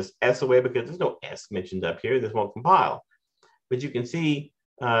to throw this S away because there's no S mentioned up here. This won't compile. But you can see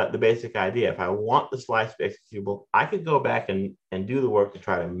the basic idea. If I want the slice to be executable, I could go back and do the work to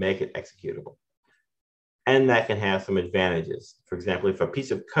try to make it executable. And that can have some advantages. For example, if a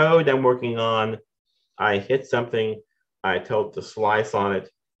piece of code I'm working on, I hit something, I tell it to slice on it,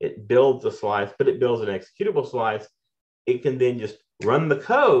 it builds a slice, but it builds an executable slice. It can then just run the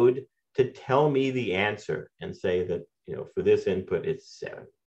code to tell me the answer and say that, for this input, it's 7.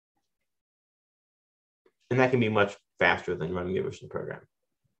 And that can be much faster than running the original program.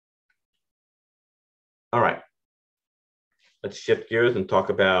 All right. Let's shift gears and talk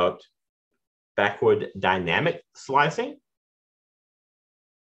about backward dynamic slicing.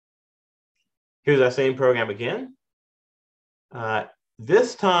 Here's our same program again.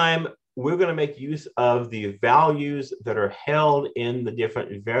 This time, we're going to make use of the values that are held in the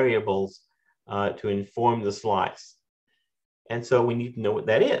different variables to inform the slice. And so we need to know what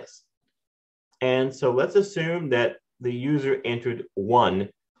that is. And so let's assume that the user entered 1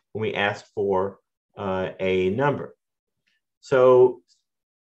 when we asked for a number. So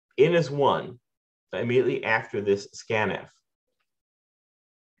n is 1. immediately after this scanf.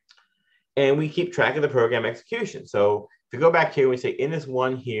 And we keep track of the program execution. So if we go back here, we say n is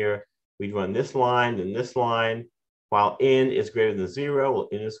 1 here, we'd run this line and this line, while n is greater than 0, well,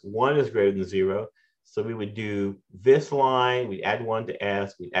 n is 1 is greater than 0. So we would do this line, we'd add 1 to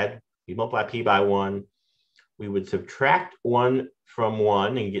s, we'd multiply p by 1, we would subtract 1 from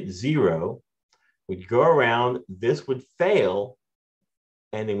 1 and get 0. We'd go around, this would fail,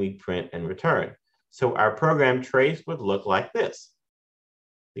 and then we'd print and return. So our program trace would look like this.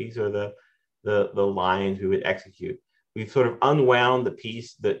 These are the lines we would execute. We've sort of unwound the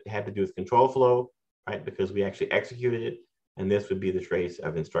piece that had to do with control flow, right? Because we actually executed it, and this would be the trace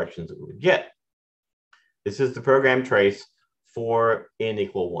of instructions that we would get. This is the program trace for n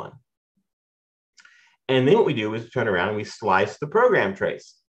equal 1. And then what we do is turn around and we slice the program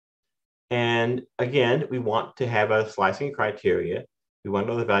trace. And again, we want to have a slicing criteria. We want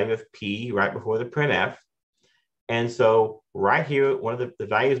to know the value of p right before the printf. And so right here, one of the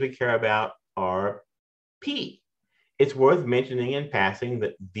values we care about are p. It's worth mentioning in passing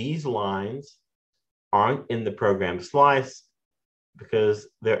that these lines aren't in the program slice because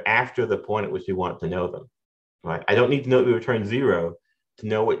they're after the point at which we want to know them. Right? I don't need to know that we return 0 to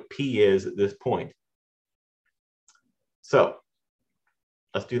know what p is at this point. So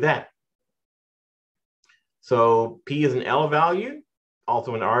let's do that. So p is an L value,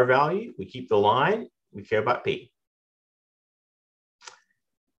 also an R value. We keep the line. We care about p.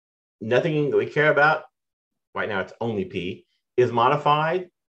 Nothing that we care about, right now it's only p, is modified.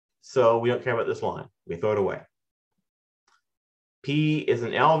 So we don't care about this line. We throw it away. P is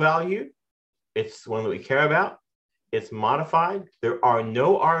an L value. It's one that we care about. It's modified. There are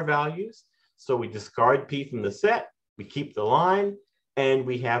no R values. So we discard p from the set. We keep the line. And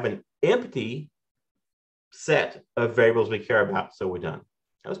we have an empty set of variables we care about. So we're done.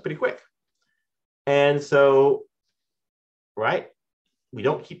 That was pretty quick. And so, right, we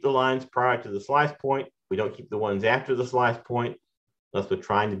don't keep the lines prior to the slice point. We don't keep the ones after the slice point, unless we're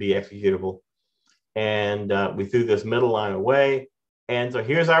trying to be executable. And we threw this middle line away. And so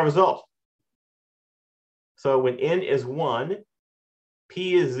here's our result. So when n is 1,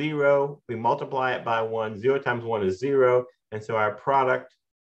 p is 0, we multiply it by 1, 0 times 1 is 0. And so our product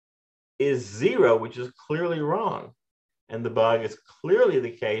is 0, which is clearly wrong. And the bug is clearly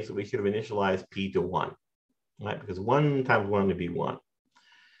the case that we should have initialized p to 1, right? Because 1 times 1 would be 1.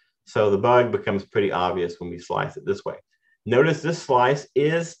 So the bug becomes pretty obvious when we slice it this way. Notice this slice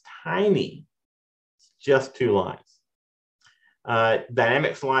is tiny. It's just 2 lines.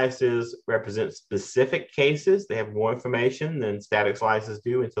 Dynamic slices represent specific cases. They have more information than static slices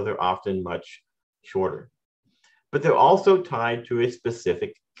do, and so they're often much shorter. But they're also tied to a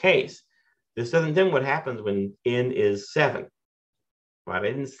specific case. This doesn't tell what happens when n is 7. Right? I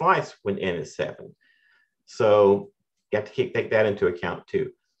didn't slice when n is 7. So you have to take that into account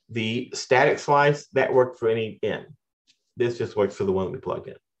too. The static slice, that worked for any n. This just works for the one that we plugged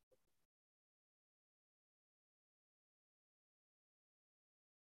in.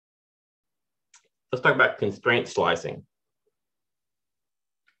 Let's talk about constraint slicing.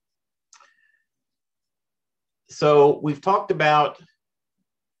 So we've talked about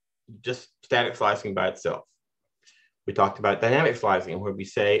just static slicing by itself. We talked about dynamic slicing, where we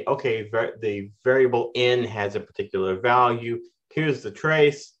say, okay, the variable n has a particular value. Here's the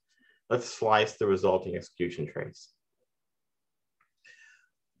trace. Let's slice the resulting execution trace.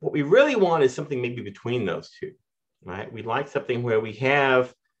 What we really want is something maybe between those two, right? We'd like something where we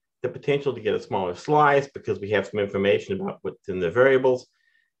have the potential to get a smaller slice because we have some information about what's in the variables,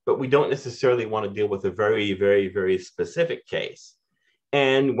 but we don't necessarily want to deal with a very, very, very specific case.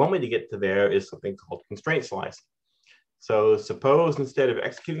 And one way to get to there is something called constraint slicing. So suppose instead of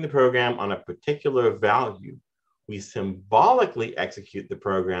executing the program on a particular value, we symbolically execute the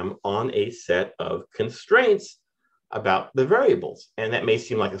program on a set of constraints about the variables. And that may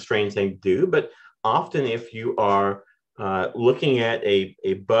seem like a strange thing to do, but often if you are looking at a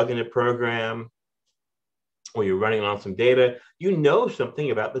bug in a program or you're running on some data, you know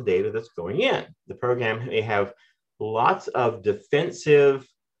something about the data that's going in. The program may have lots of defensive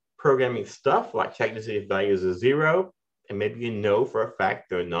programming stuff, like checking to see if values are 0, and maybe you know for a fact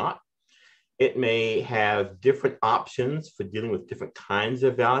they're not. It may have different options for dealing with different kinds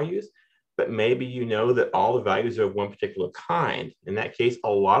of values, but maybe you know that all the values are of one particular kind. In that case, a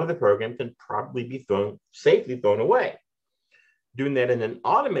lot of the program can probably be safely thrown away. Doing that in an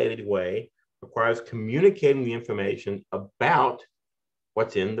automated way requires communicating the information about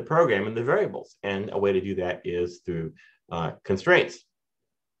what's in the program and the variables. And a way to do that is through constraints.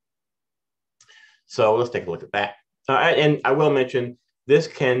 So let's take a look at that. And I will mention, this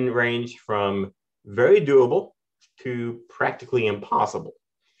can range from very doable to practically impossible.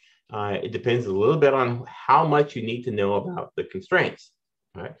 It depends a little bit on how much you need to know about the constraints.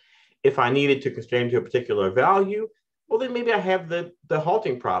 Right? If I needed to constrain to a particular value, well, then maybe I have the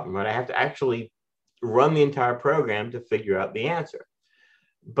halting problem, right? I have to actually run the entire program to figure out the answer.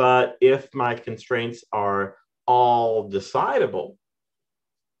 But if my constraints are all decidable,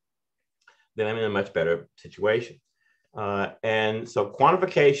 then I'm in a much better situation. And so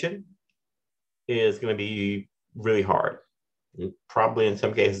quantification is going to be really hard, and probably in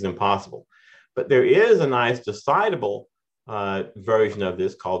some cases impossible. But there is a nice decidable version of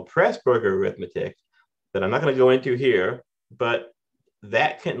this called Pressburger arithmetic that I'm not going to go into here, but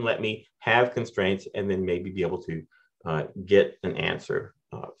that can let me have constraints and then maybe be able to get an answer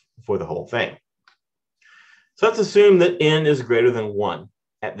for the whole thing. So let's assume that n is greater than 1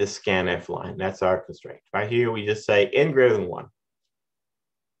 at this scanf line. That's our constraint. Right here, we just say n greater than 1.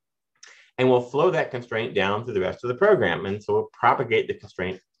 And we'll flow that constraint down through the rest of the program. And so we'll propagate the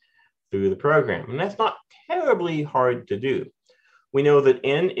constraint through the program. And that's not terribly hard to do. We know that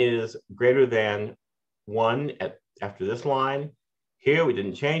n is greater than 1 after this line. Here, we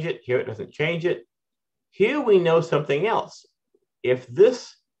didn't change it. Here, it doesn't change it. Here, we know something else. If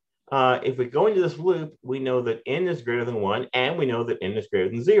we go into this loop, we know that n is greater than 1, and we know that n is greater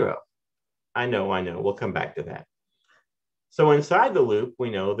than 0. I know. We'll come back to that. So inside the loop,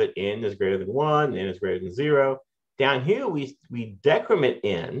 we know that n is greater than 1, n is greater than 0. Down here, we decrement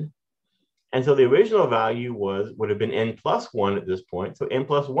n. And so the original value would have been n plus 1 at this point. So n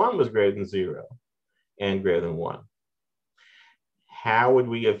plus 1 was greater than 0 and greater than 1. How would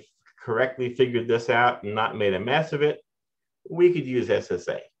we have correctly figured this out and not made a mess of it? We could use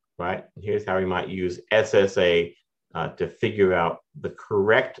SSA, right? Here's how we might use SSA to figure out the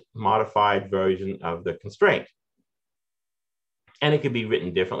correct modified version of the constraint. And it could be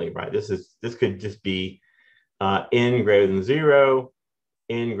written differently, right? This could just be n greater than 0,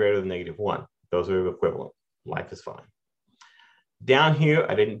 n greater than -1. Those are equivalent. Life is fine. Down here,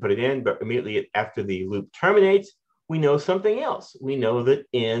 I didn't put it in, but immediately after the loop terminates, we know something else. We know that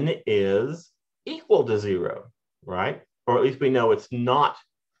n is equal to 0, right? Or at least we know it's not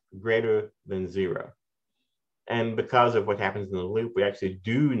greater than 0. And because of what happens in the loop, we actually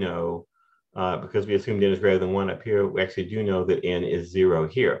do know, because we assumed n is greater than 1 up here, we actually do know that n is 0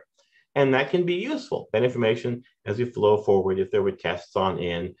 here. And that can be useful. That information, as we flow forward, if there were tests on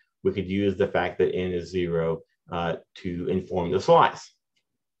n, we could use the fact that n is 0 to inform the slice.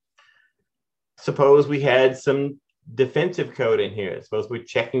 Suppose we had some defensive code in here. Suppose we're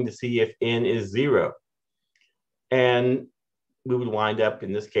checking to see if n is 0. And we would wind up,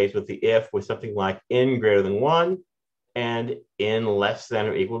 in this case, with the if with something like n greater than 1 and n less than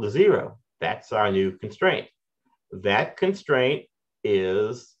or equal to 0. That's our new constraint. That constraint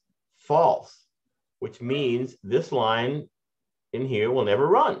is false, which means this line in here will never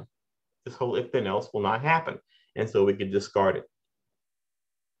run. This whole if then else will not happen. And so we could discard it.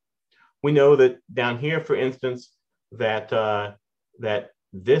 We know that down here, for instance, that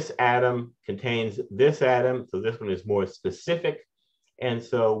this atom contains this atom. So this one is more specific. And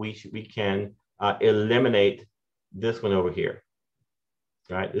so we can eliminate this one over here.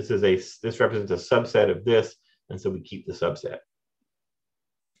 Right? This represents a subset of this. And so we keep the subset.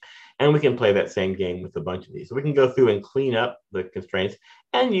 And we can play that same game with a bunch of these. So we can go through and clean up the constraints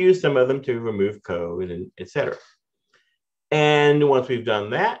and use some of them to remove code and et cetera. And once we've done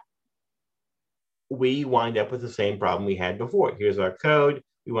that, we wind up with the same problem we had before. Here's our code.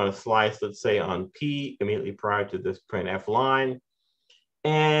 We want to slice, let's say, on P immediately prior to this printf line.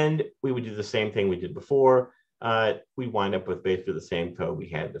 And we would do the same thing we did before. We wind up with basically the same code we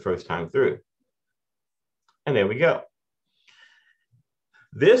had the first time through. And there we go.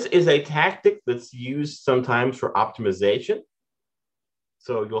 This is a tactic that's used sometimes for optimization.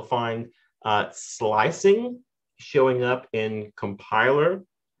 So you'll find slicing showing up in compilers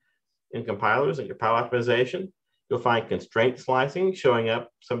and compile optimization. You'll find constraint slicing showing up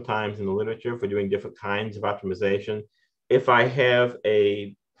sometimes in the literature for doing different kinds of optimization. If I have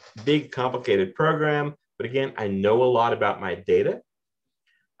a big complicated program, but again, I know a lot about my data,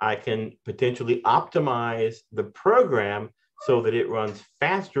 I can potentially optimize the program so that it runs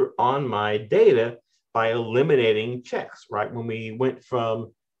faster on my data by eliminating checks, right? When we went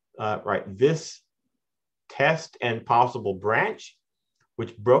from this test and possible branch,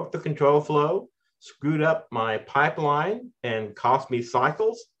 which broke the control flow, screwed up my pipeline and cost me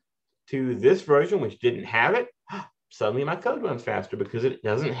cycles, to this version, which didn't have it, suddenly my code runs faster because it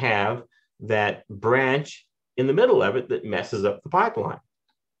doesn't have that branch in the middle of it that messes up the pipeline.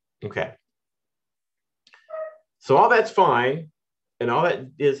 Okay. So all that's fine And all that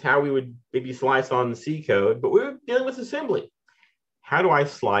is how we would maybe slice on the C code, but we're dealing with assembly. How do I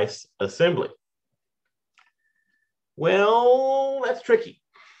slice assembly? Well, that's tricky.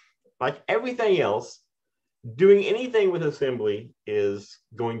 Like everything else, doing anything with assembly is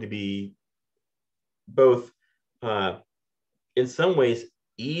going to be both in some ways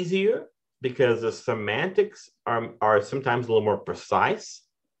easier because the semantics are sometimes a little more precise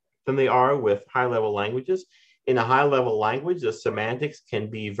than they are with high-level languages. In a high-level language, the semantics can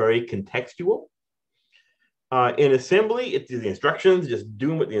be very contextual. In assembly, it's the instructions, just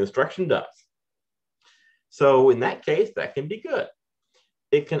doing what the instruction does. So in that case, that can be good.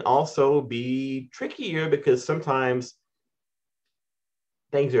 It can also be trickier because sometimes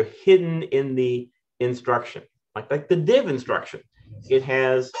things are hidden in the instruction, like the div instruction. It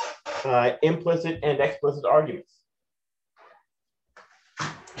has implicit and explicit arguments.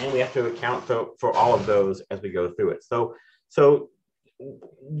 And we have to account for all of those as we go through it.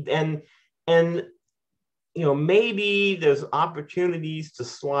 And you know, maybe there's opportunities to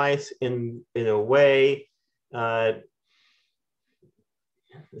slice in a way.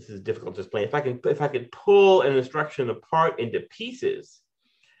 This is difficult to explain. If I could pull an instruction apart into pieces,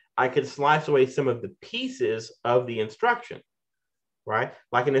 I could slice away some of the pieces of the instruction, right?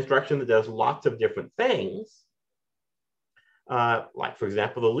 Like an instruction that does lots of different things. Like, for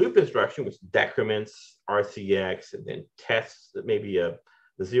example, the loop instruction, which decrements RCX and then tests maybe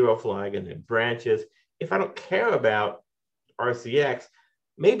the zero flag and then branches. If I don't care about RCX,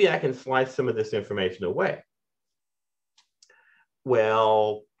 maybe I can slice some of this information away.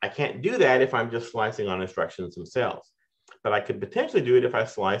 Well, I can't do that if I'm just slicing on instructions themselves, but I could potentially do it if I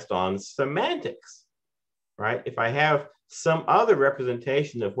sliced on semantics, right? If I have some other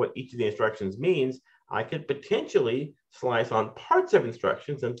representation of what each of the instructions means, I could potentially slice on parts of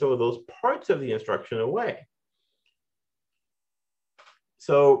instructions and throw those parts of the instruction away.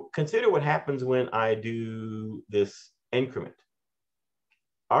 So consider what happens when I do this increment.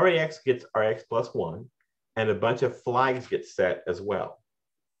 RAX gets RX plus 1, and a bunch of flags get set as well.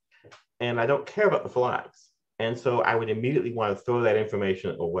 And I don't care about the flags. And so I would immediately want to throw that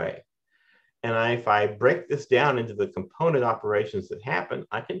information away. And if I break this down into the component operations that happen,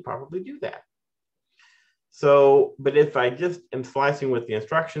 I can probably do that. So, but if I just am slicing with the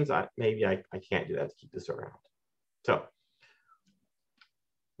instructions, maybe I can't do that to keep this around. So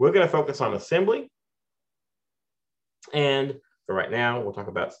we're going to focus on assembly. And for right now, we'll talk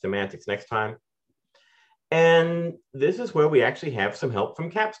about semantics next time. And this is where we actually have some help from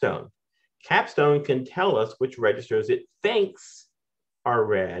Capstone. Capstone can tell us which registers it thinks are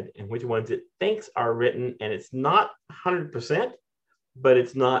read and which ones it thinks are written. And it's not 100%, but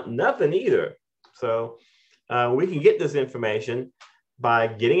it's not nothing either. So we can get this information by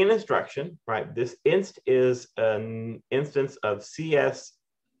getting an instruction, right? This inst is an instance of CS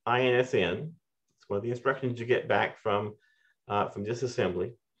INSN. It's one of the instructions you get back from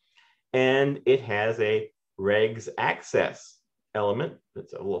disassembly. And it has a regs access element.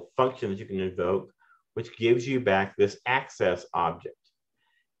 It's a little function that you can invoke, which gives you back this access object.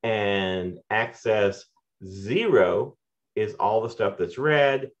 And access 0 is all the stuff that's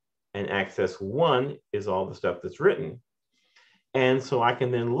read, and access 1 is all the stuff that's written. And so I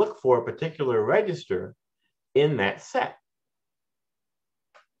can then look for a particular register in that set.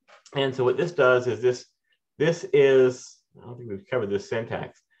 And so what this does is this is, I don't think we've covered this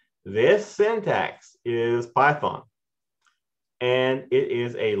syntax. This syntax is Python, and it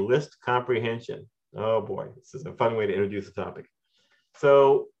is a list comprehension. Oh boy, this is a fun way to introduce the topic.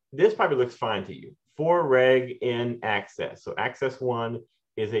 So this probably looks fine to you. For reg in access. So access 1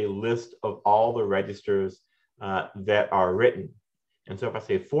 is a list of all the registers that are written. And so if I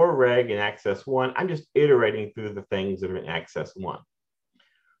say for reg in access 1, I'm just iterating through the things that are in access 1.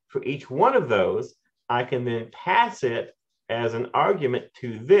 For each one of those, I can then pass it as an argument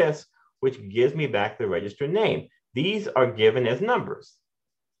to this, which gives me back the register name. These are given as numbers.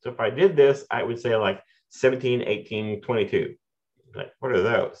 So if I did this, I would say like 17, 18, 22. Like, what are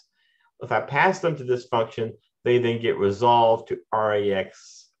those? If I pass them to this function, they then get resolved to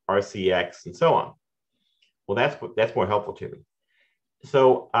RAX, RCX, and so on. Well, that's more helpful to me.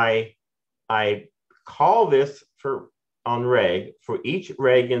 So I call this on reg. For each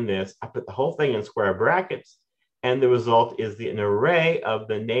reg in this, I put the whole thing in square brackets, and the result is an array of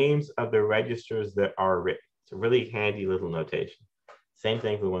the names of the registers that are written. It's a really handy little notation. Same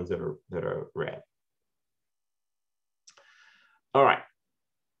thing for the ones that are read. All right.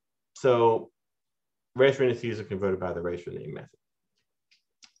 So register indices are converted by the register name method.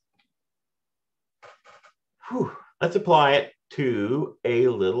 Whew. Let's apply it to a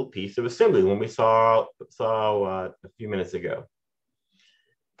little piece of assembly, one we saw a few minutes ago.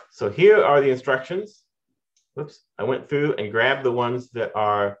 So here are the instructions. Whoops, I went through and grabbed the ones that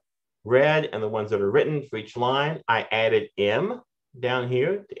are read and the ones that are written for each line. I added M down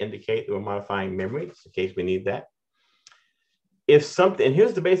here to indicate that we're modifying memory, just in case we need that. If something, and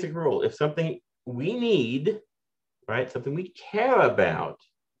here's the basic rule, if something we need, right, something we care about,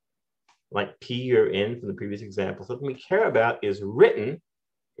 like P or N from the previous example, something we care about is written,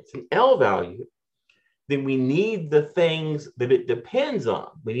 it's an L value, then we need the things that it depends on.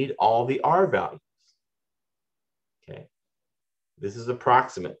 We need all the R values. Okay. This is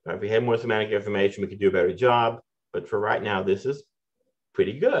approximate. If we had more semantic information, we could do a better job. But for right now, this is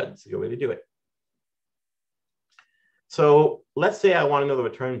pretty good. It's a good way to do it. So let's say I want to know the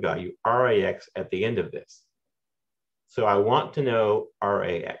return value, RAX, at the end of this. So I want to know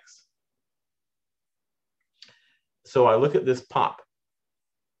RAX. So I look at this pop,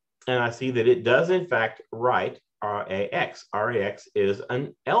 and I see that it does, in fact, write RAX. RAX is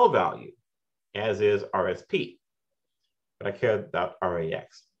an L value, as is RSP. But I care about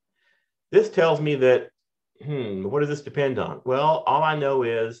RAX. This tells me that, what does this depend on? Well, all I know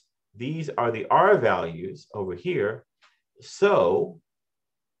is these are the R values over here. So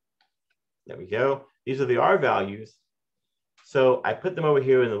there we go. These are the R values. So I put them over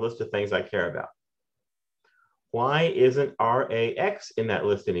here in the list of things I care about. Why isn't RAX in that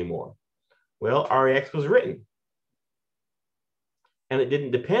list anymore? Well, RAX was written, and it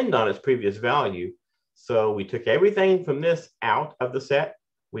didn't depend on its previous value. So we took everything from this out of the set.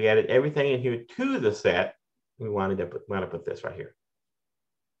 We added everything in here to the set. We wound up with this right here.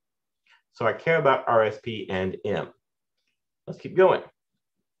 So I care about RSP and M. Let's keep going.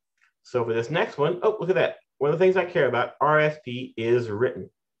 So for this next one, oh, look at that. One of the things I care about, RSP is written.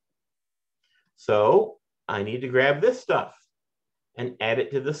 So I need to grab this stuff and add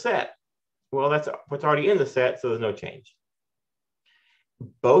it to the set. Well, that's what's already in the set, so there's no change.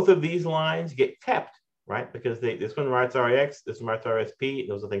 Both of these lines get kept, right? Because this one writes RAX, this one writes RSP.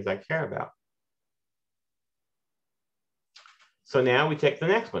 Those are things I care about. So now we take the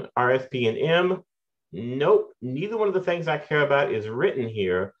next one, RSP and M. Nope, neither one of the things I care about is written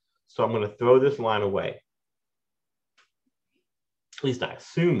here. So I'm going to throw this line away. At least I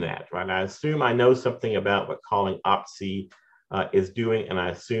assume that, right? I assume I know something about what calling opt-C is doing, and I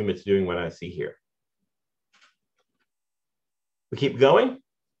assume it's doing what I see here. We keep going.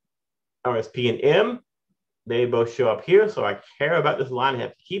 RSP and M, they both show up here, so I care about this line. I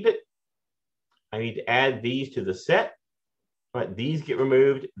have to keep it. I need to add these to the set. Right, these get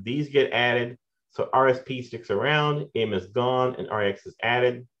removed, these get added. So RSP sticks around, M is gone, and RX is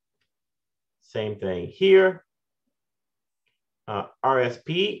added. Same thing here.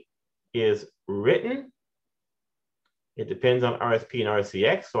 RSP is written. It depends on RSP and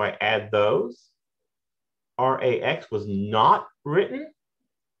RCX, so I add those. RAX was not written,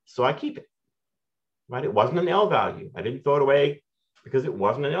 so I keep it. Right? It wasn't an L value. I didn't throw it away because it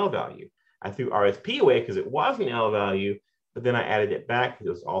wasn't an L value. I threw RSP away because it was an L value, but then I added it back because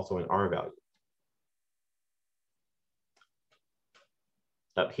it was also an R value.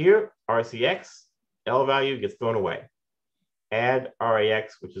 Up here, RCX, L value gets thrown away. Add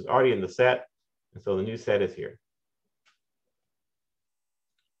RAX, which is already in the set, and so the new set is here.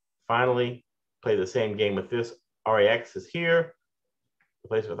 Finally, play the same game with this. RAX is here,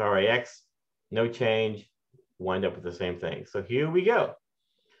 replace it with RAX, no change, wind up with the same thing. So here we go.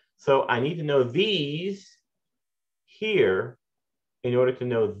 So I need to know these here in order to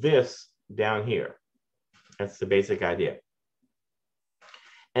know this down here. That's the basic idea.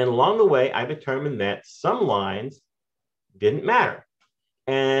 And along the way, I determined that some lines didn't matter.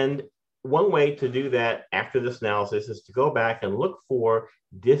 And one way to do that after this analysis is to go back and look for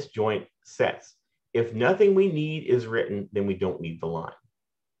disjoint sets. If nothing we need is written, then we don't need the line.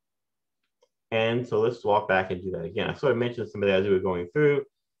 And so let's walk back and do that again. I sort of mentioned some of that as we were going through,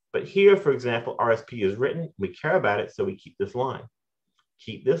 but here, for example, RSP is written. We care about it, so we keep this line.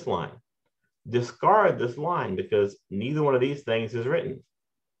 Keep this line. Discard this line because neither one of these things is written.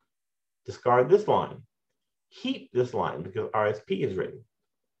 Discard this line. Keep this line because RSP is written.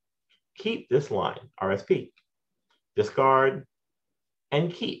 Keep this line, RSP. Discard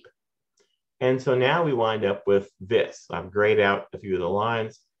and keep. And so now we wind up with this. I've grayed out a few of the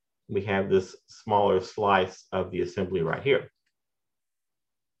lines. We have this smaller slice of the assembly right here.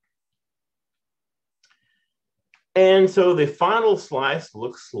 And so the final slice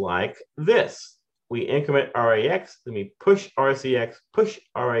looks like this. We increment RAX, then we push RCX, push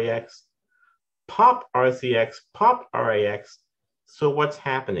RAX, pop RCX, pop RAX. So what's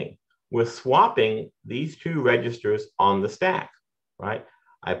happening? We're swapping these two registers on the stack, right?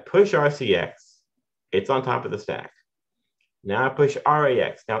 I push RCX, it's on top of the stack. Now I push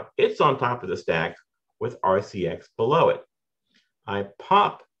RAX. Now it's on top of the stack with RCX below it. I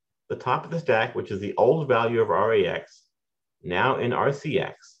pop the top of the stack, which is the old value of RAX, now in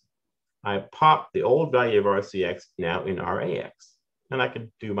RCX. I pop the old value of RCX now in RAX. And I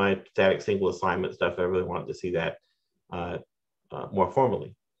can do my static single assignment stuff if I really wanted to see that more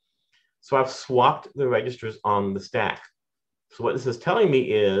formally. So I've swapped the registers on the stack. So what this is telling me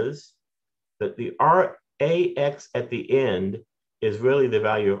is that the RAX at the end is really the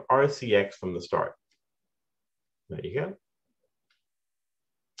value of RCX from the start. There you go.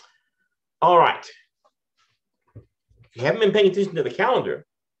 All right. If you haven't been paying attention to the calendar,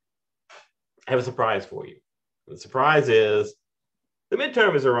 I have a surprise for you. The surprise is the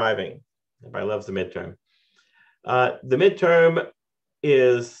midterm is arriving. Everybody loves the midterm. The midterm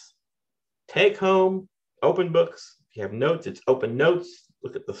is take home, open books. If you have notes, it's open notes.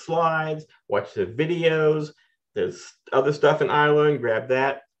 Look at the slides, watch the videos. There's other stuff in iLearn, grab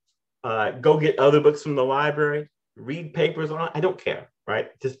that. Go get other books from the library, read papers on it. I don't care, right?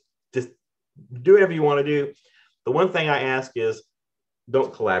 Just do whatever you want to do. The one thing I ask is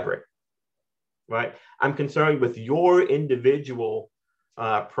don't collaborate, right? I'm concerned with your individual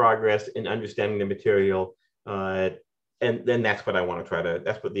progress in understanding the material. And then that's what I want to try to,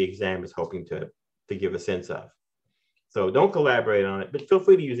 that's what the exam is hoping to give a sense of. So don't collaborate on it, but feel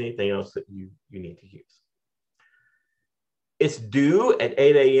free to use anything else that you need to use. It's due at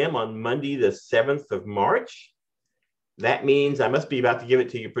 8 a.m. on Monday, the 7th of March. That means I must be about to give it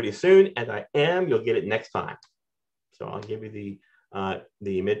to you pretty soon, and I am. You'll get it next time. So I'll give you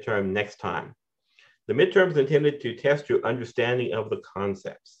the midterm next time. The midterm is intended to test your understanding of the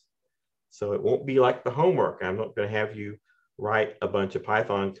concepts. So it won't be like the homework. I'm not going to have you write a bunch of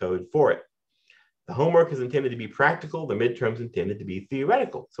Python code for it. The homework is intended to be practical. The midterm is intended to be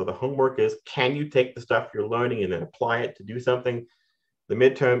theoretical. So the homework is, can you take the stuff you're learning and then apply it to do something? The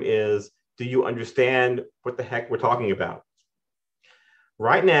midterm is, do you understand what the heck we're talking about?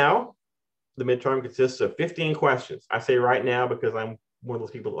 Right now, the midterm consists of 15 questions. I say right now because I'm one of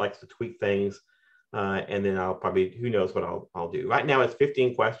those people that likes to tweak things. And then I'll probably, who knows what I'll do. Right now it's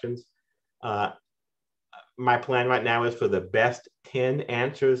 15 questions. My plan right now is for the best 10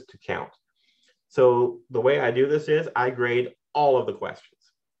 answers to count. So the way I do this is I grade all of the questions.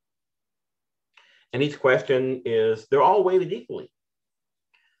 And each question is, they're all weighted equally.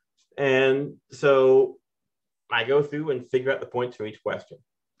 And so I go through and figure out the points for each question.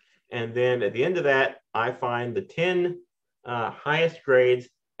 And then at the end of that, I find the 10 highest grades,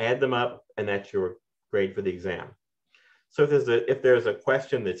 add them up, and that's your grade for the exam. So if there's a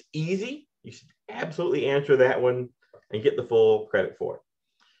question that's easy, you should absolutely answer that one and get the full credit for it.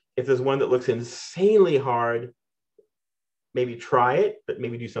 If there's one that looks insanely hard, maybe try it, but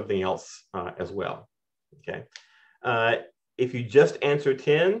maybe do something else as well, okay? If you just answer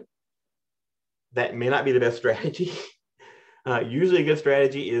 10, that may not be the best strategy. Usually a good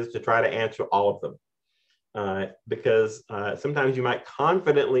strategy is to try to answer all of them because sometimes you might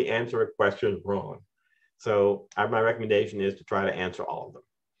confidently answer a question wrong. So my recommendation is to try to answer all of them.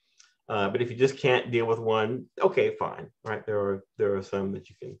 But if you just can't deal with one, okay, fine, right? There are some that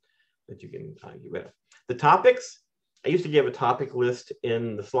you can get rid of. The topics, I used to give a topic list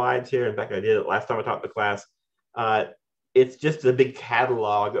in the slides here. In fact, I did it last time I taught the class. It's just a big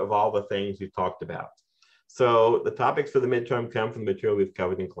catalog of all the things we've talked about. So the topics for the midterm come from the material we've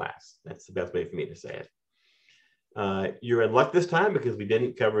covered in class. That's the best way for me to say it. You're in luck this time because we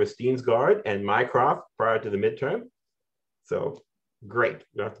didn't cover Steensgaard and Mycroft prior to the midterm. So great,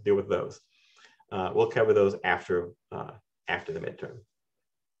 you don't have to deal with those. We'll cover those after the midterm.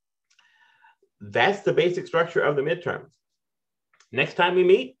 That's the basic structure of the midterm. Next time we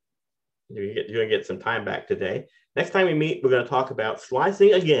meet, you're gonna get some time back today. Next time we meet, we're gonna talk about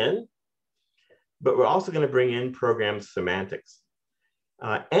slicing again, but we're also gonna bring in program semantics.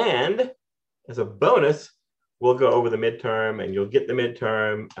 And as a bonus, we'll go over the midterm and you'll get the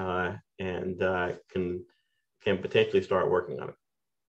midterm and can potentially start working on it.